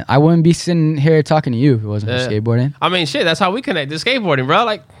 And I wouldn't be sitting here talking to you if it wasn't for skateboarding. I mean, shit, that's how we connect to skateboarding, bro.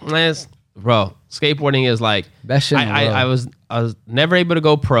 Like, man, skateboarding is like best shit in the world. I was never able to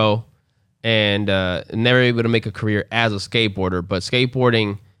go pro and never able to make a career as a skateboarder, but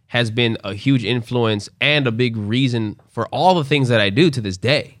skateboarding has been a huge influence and a big reason for all the things that I do to this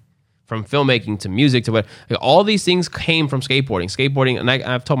day. From filmmaking to music to what, like, all these things came from skateboarding. And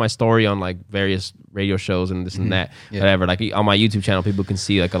I've told my story on like various radio shows and this and that, whatever. Like on my YouTube channel, people can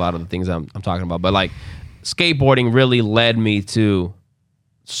see like a lot of the things I'm talking about. But like skateboarding really led me to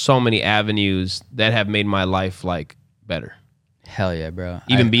so many avenues that have made my life like better. Hell yeah, bro.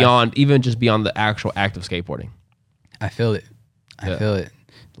 Even just beyond the actual act of skateboarding. I feel it. I feel it.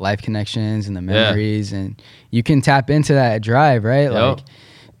 Life connections and the memories, and you can tap into that drive, right? Like.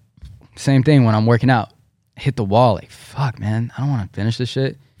 Same thing when I'm working out. Hit the wall, like, fuck, man, I don't want to finish this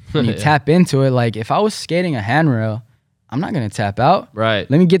shit. And you tap into it. Like, if I was skating a handrail, I'm not going to tap out. Right.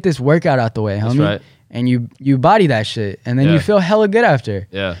 Let me get this workout out the way, homie. That's right. And you body that shit. And then you feel hella good after.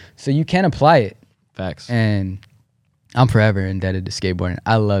 Yeah. So you can apply it. Facts. And I'm forever indebted to skateboarding.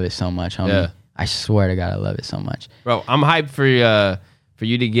 I love it so much, homie. Yeah. I swear to God, I love it so much. Bro, I'm hyped for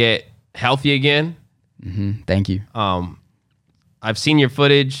you to get healthy again. Mm-hmm. Thank you. I've seen your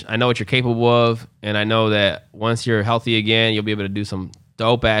footage. I know what you're capable of. And I know that once you're healthy again, you'll be able to do some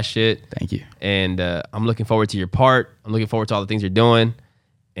dope ass shit. Thank you. And I'm looking forward to your part. I'm looking forward to all the things you're doing.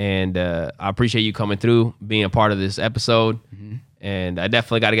 And I appreciate you coming through, being a part of this episode. Mm-hmm. And I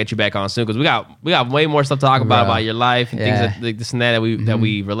definitely got to get you back on soon because we got way more stuff to talk about your life and things that, like this and that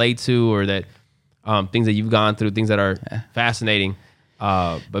we relate to, or that things that you've gone through, things that are fascinating.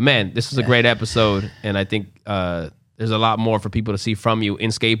 But man, this was a great episode. And I think there's a lot more for people to see from you in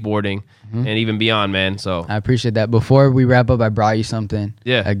skateboarding and even beyond, man. So I appreciate that. Before we wrap up, I brought you something.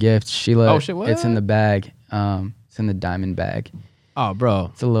 Yeah. A gift. Sheila. Oh, shit, what? It's in the bag. It's in the diamond bag. Oh, bro.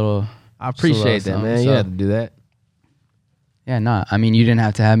 It's a little. I appreciate that, man. You had to do that. Yeah, nah. I mean, you didn't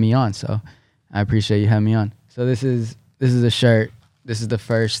have to have me on, so I appreciate you having me on. So this is a shirt. This is the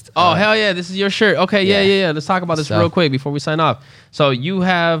first. Oh, hell yeah. This is your shirt. Okay, yeah. Let's talk about this real quick before we sign off. So you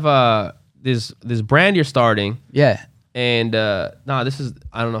have this brand you're starting. Yeah. And this is,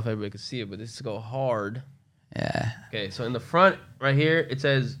 I don't know if everybody can see it, but this is Go Hard. Yeah. Okay, so in the front right here, it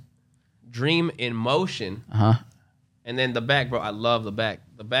says Dream in Motion. Uh-huh. And then the back, bro, I love the back.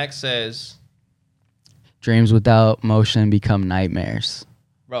 The back says... Dreams without motion become nightmares.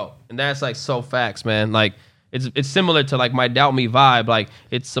 Bro, and that's like so facts, man. Like, it's similar to like my Doubt Me vibe. Like,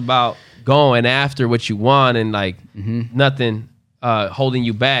 it's about going after what you want and like nothing holding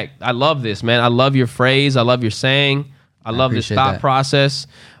you back. I love this, man. I love your phrase. I love your saying. I love this thought process.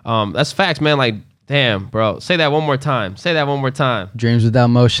 That's facts, man. Like, damn, bro. Say that one more time. Say that one more time. Dreams without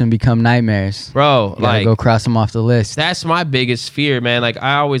motion become nightmares. Bro, like, go cross them off the list. That's my biggest fear, man. Like,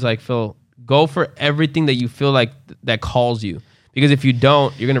 I always like feel, go for everything that you feel like that calls you. Because if you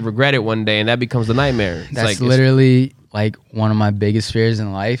don't, you're going to regret it one day, and that becomes the nightmare. That's like, literally like one of my biggest fears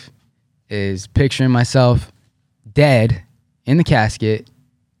in life is picturing myself dead in the casket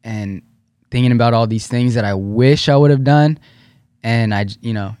and thinking about all these things that I wish I would have done, and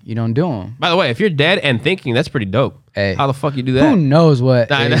you don't do them. By the way, if you're dead and thinking, that's pretty dope. Hey, how the fuck you do that? Who knows what?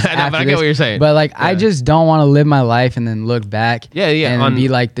 But I get what you're saying. But like, I just don't want to live my life and then look back. And be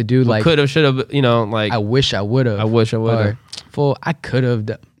like the dude, like could have, should have. Like I wish I would have. I wish I would have. Full, I could have.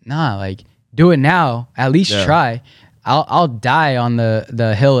 Nah, like do it now. At least try. I'll die on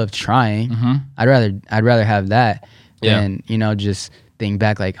the hill of trying. Mm-hmm. I'd rather have that than just think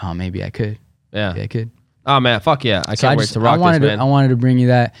back like, oh, maybe I could. Yeah, maybe I could. Oh man, fuck yeah! I can't wait to rock this, man. I wanted to bring you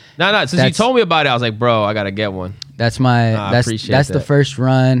that. No. Since you told me about it, I was like, bro, I gotta get one. That's the first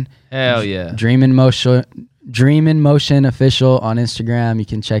run. Hell yeah! Dream in Motion official on Instagram. You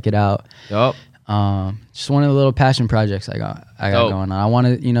can check it out. Yup. Just one of the little passion projects I got going on. I want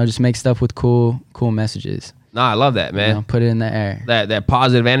to just make stuff with cool messages. Nah, I love that, man. Put it in the air. That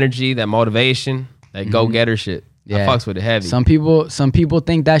positive energy, that motivation, that go getter shit. Yeah. I fucks with it heavy. Some people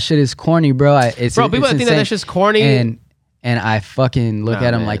think that shit is corny, bro. People that think that shit's corny, and I fucking look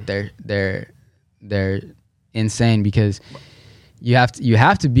at them like they're insane, because you have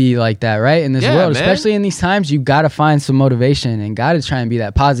to be like that, right? In this world, especially in these times, you got to find some motivation and got to try and be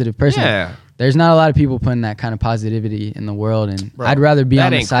that positive person. Yeah. There's not a lot of people putting that kind of positivity in the world, and I'd rather be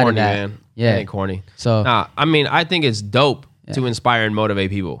on the side corny, of that. Man. Yeah, that ain't corny. So, I mean, I think it's dope to inspire and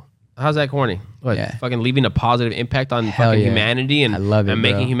motivate people. How's that corny? What? Yeah. Fucking leaving a positive impact on fucking humanity and, I love it, and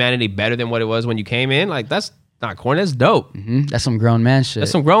making humanity better than what it was when you came in. Like, that's not corny. That's dope. Mm-hmm. That's some grown man shit.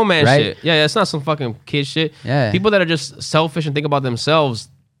 That's some grown man shit. Yeah, it's not some fucking kid shit. Yeah. People that are just selfish and think about themselves,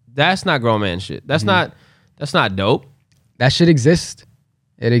 that's not grown man shit. That's not dope. That shit exists.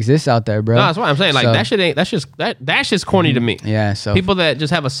 It exists out there, bro. No, that's what I'm saying. Like, that shit ain't. That's just corny to me. Yeah. So people that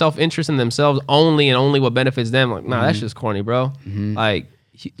just have a self interest in themselves only and only what benefits them. Like, nah, that's just corny, bro. Mm-hmm.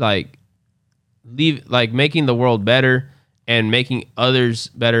 Like making the world better and making others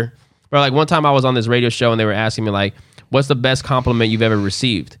better. Bro, like one time I was on this radio show and they were asking me like, what's the best compliment you've ever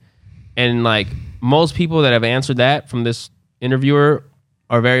received? And like most people that have answered that from this interviewer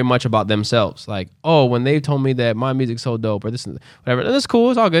are very much about themselves. Like, oh, when they told me that my music's so dope or this and whatever, that's cool,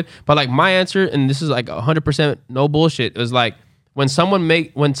 it's all good. But like my answer, and this is like 100% no bullshit, it was like when someone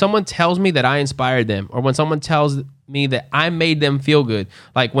tells me that I inspired them, or when someone tells me that I made them feel good,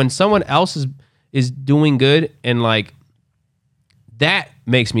 like when someone else is doing good, and like that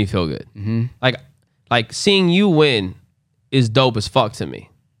makes me feel good. Mm-hmm. Like seeing you win is dope as fuck to me.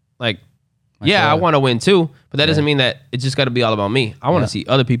 Like, I want to win too, but that doesn't mean that it's just got to be all about me. I want to see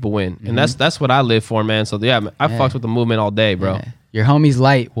other people win, and that's what I live for, man. So I fucked with the movement all day, bro. Yeah. Your homie's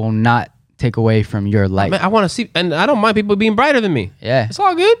light will not take away from your light. Man, I want to see, and I don't mind people being brighter than me. Yeah, it's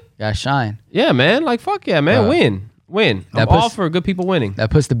all good. Gotta shine. Yeah, man. Like fuck yeah, man. Win. I'm all for good people winning. That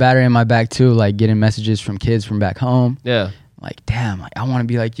puts the battery in my back too. Like getting messages from kids from back home. Yeah. Like, damn, like I want to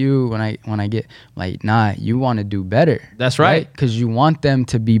be like you when I get like, nah, you want to do better. That's right. Because you want them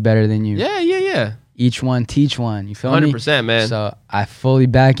to be better than you. Yeah. Each one teach one. You feel me? 100%, man. So I fully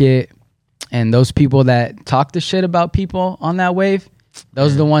back it. And those people that talk the shit about people on that wave,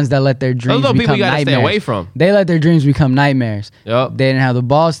 those are the ones that let their dreams become people you gotta nightmares. Stay away from. They let their dreams become nightmares. Yep. They didn't have the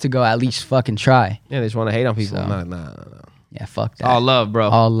balls to go at least fucking try. Yeah, they just want to hate on people. So, nah. Yeah, fuck that. All love, bro.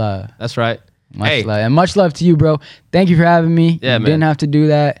 All love. That's right. Much love. And much love to you, bro. Thank you for having me. Yeah, man. Didn't have to do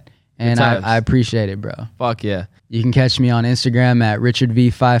that. And I appreciate it, bro. Fuck yeah. You can catch me on Instagram at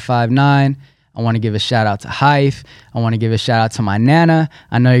RichardV559. I want to give a shout out to Hype. I want to give a shout out to my Nana.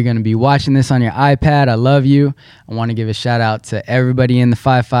 I know you're going to be watching this on your iPad. I love you. I want to give a shout out to everybody in the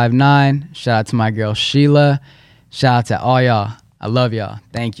 559. Shout out to my girl Sheila. Shout out to all y'all. I love y'all.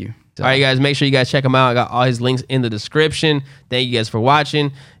 Thank you. All right, guys, make sure you guys check him out. I got all his links in the description. Thank you guys for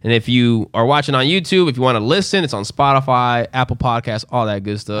watching. And if you are watching on YouTube, if you want to listen, it's on Spotify, Apple Podcasts, all that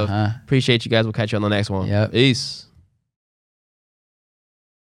good stuff. Appreciate you guys. We'll catch you on the next one. Yep. Peace.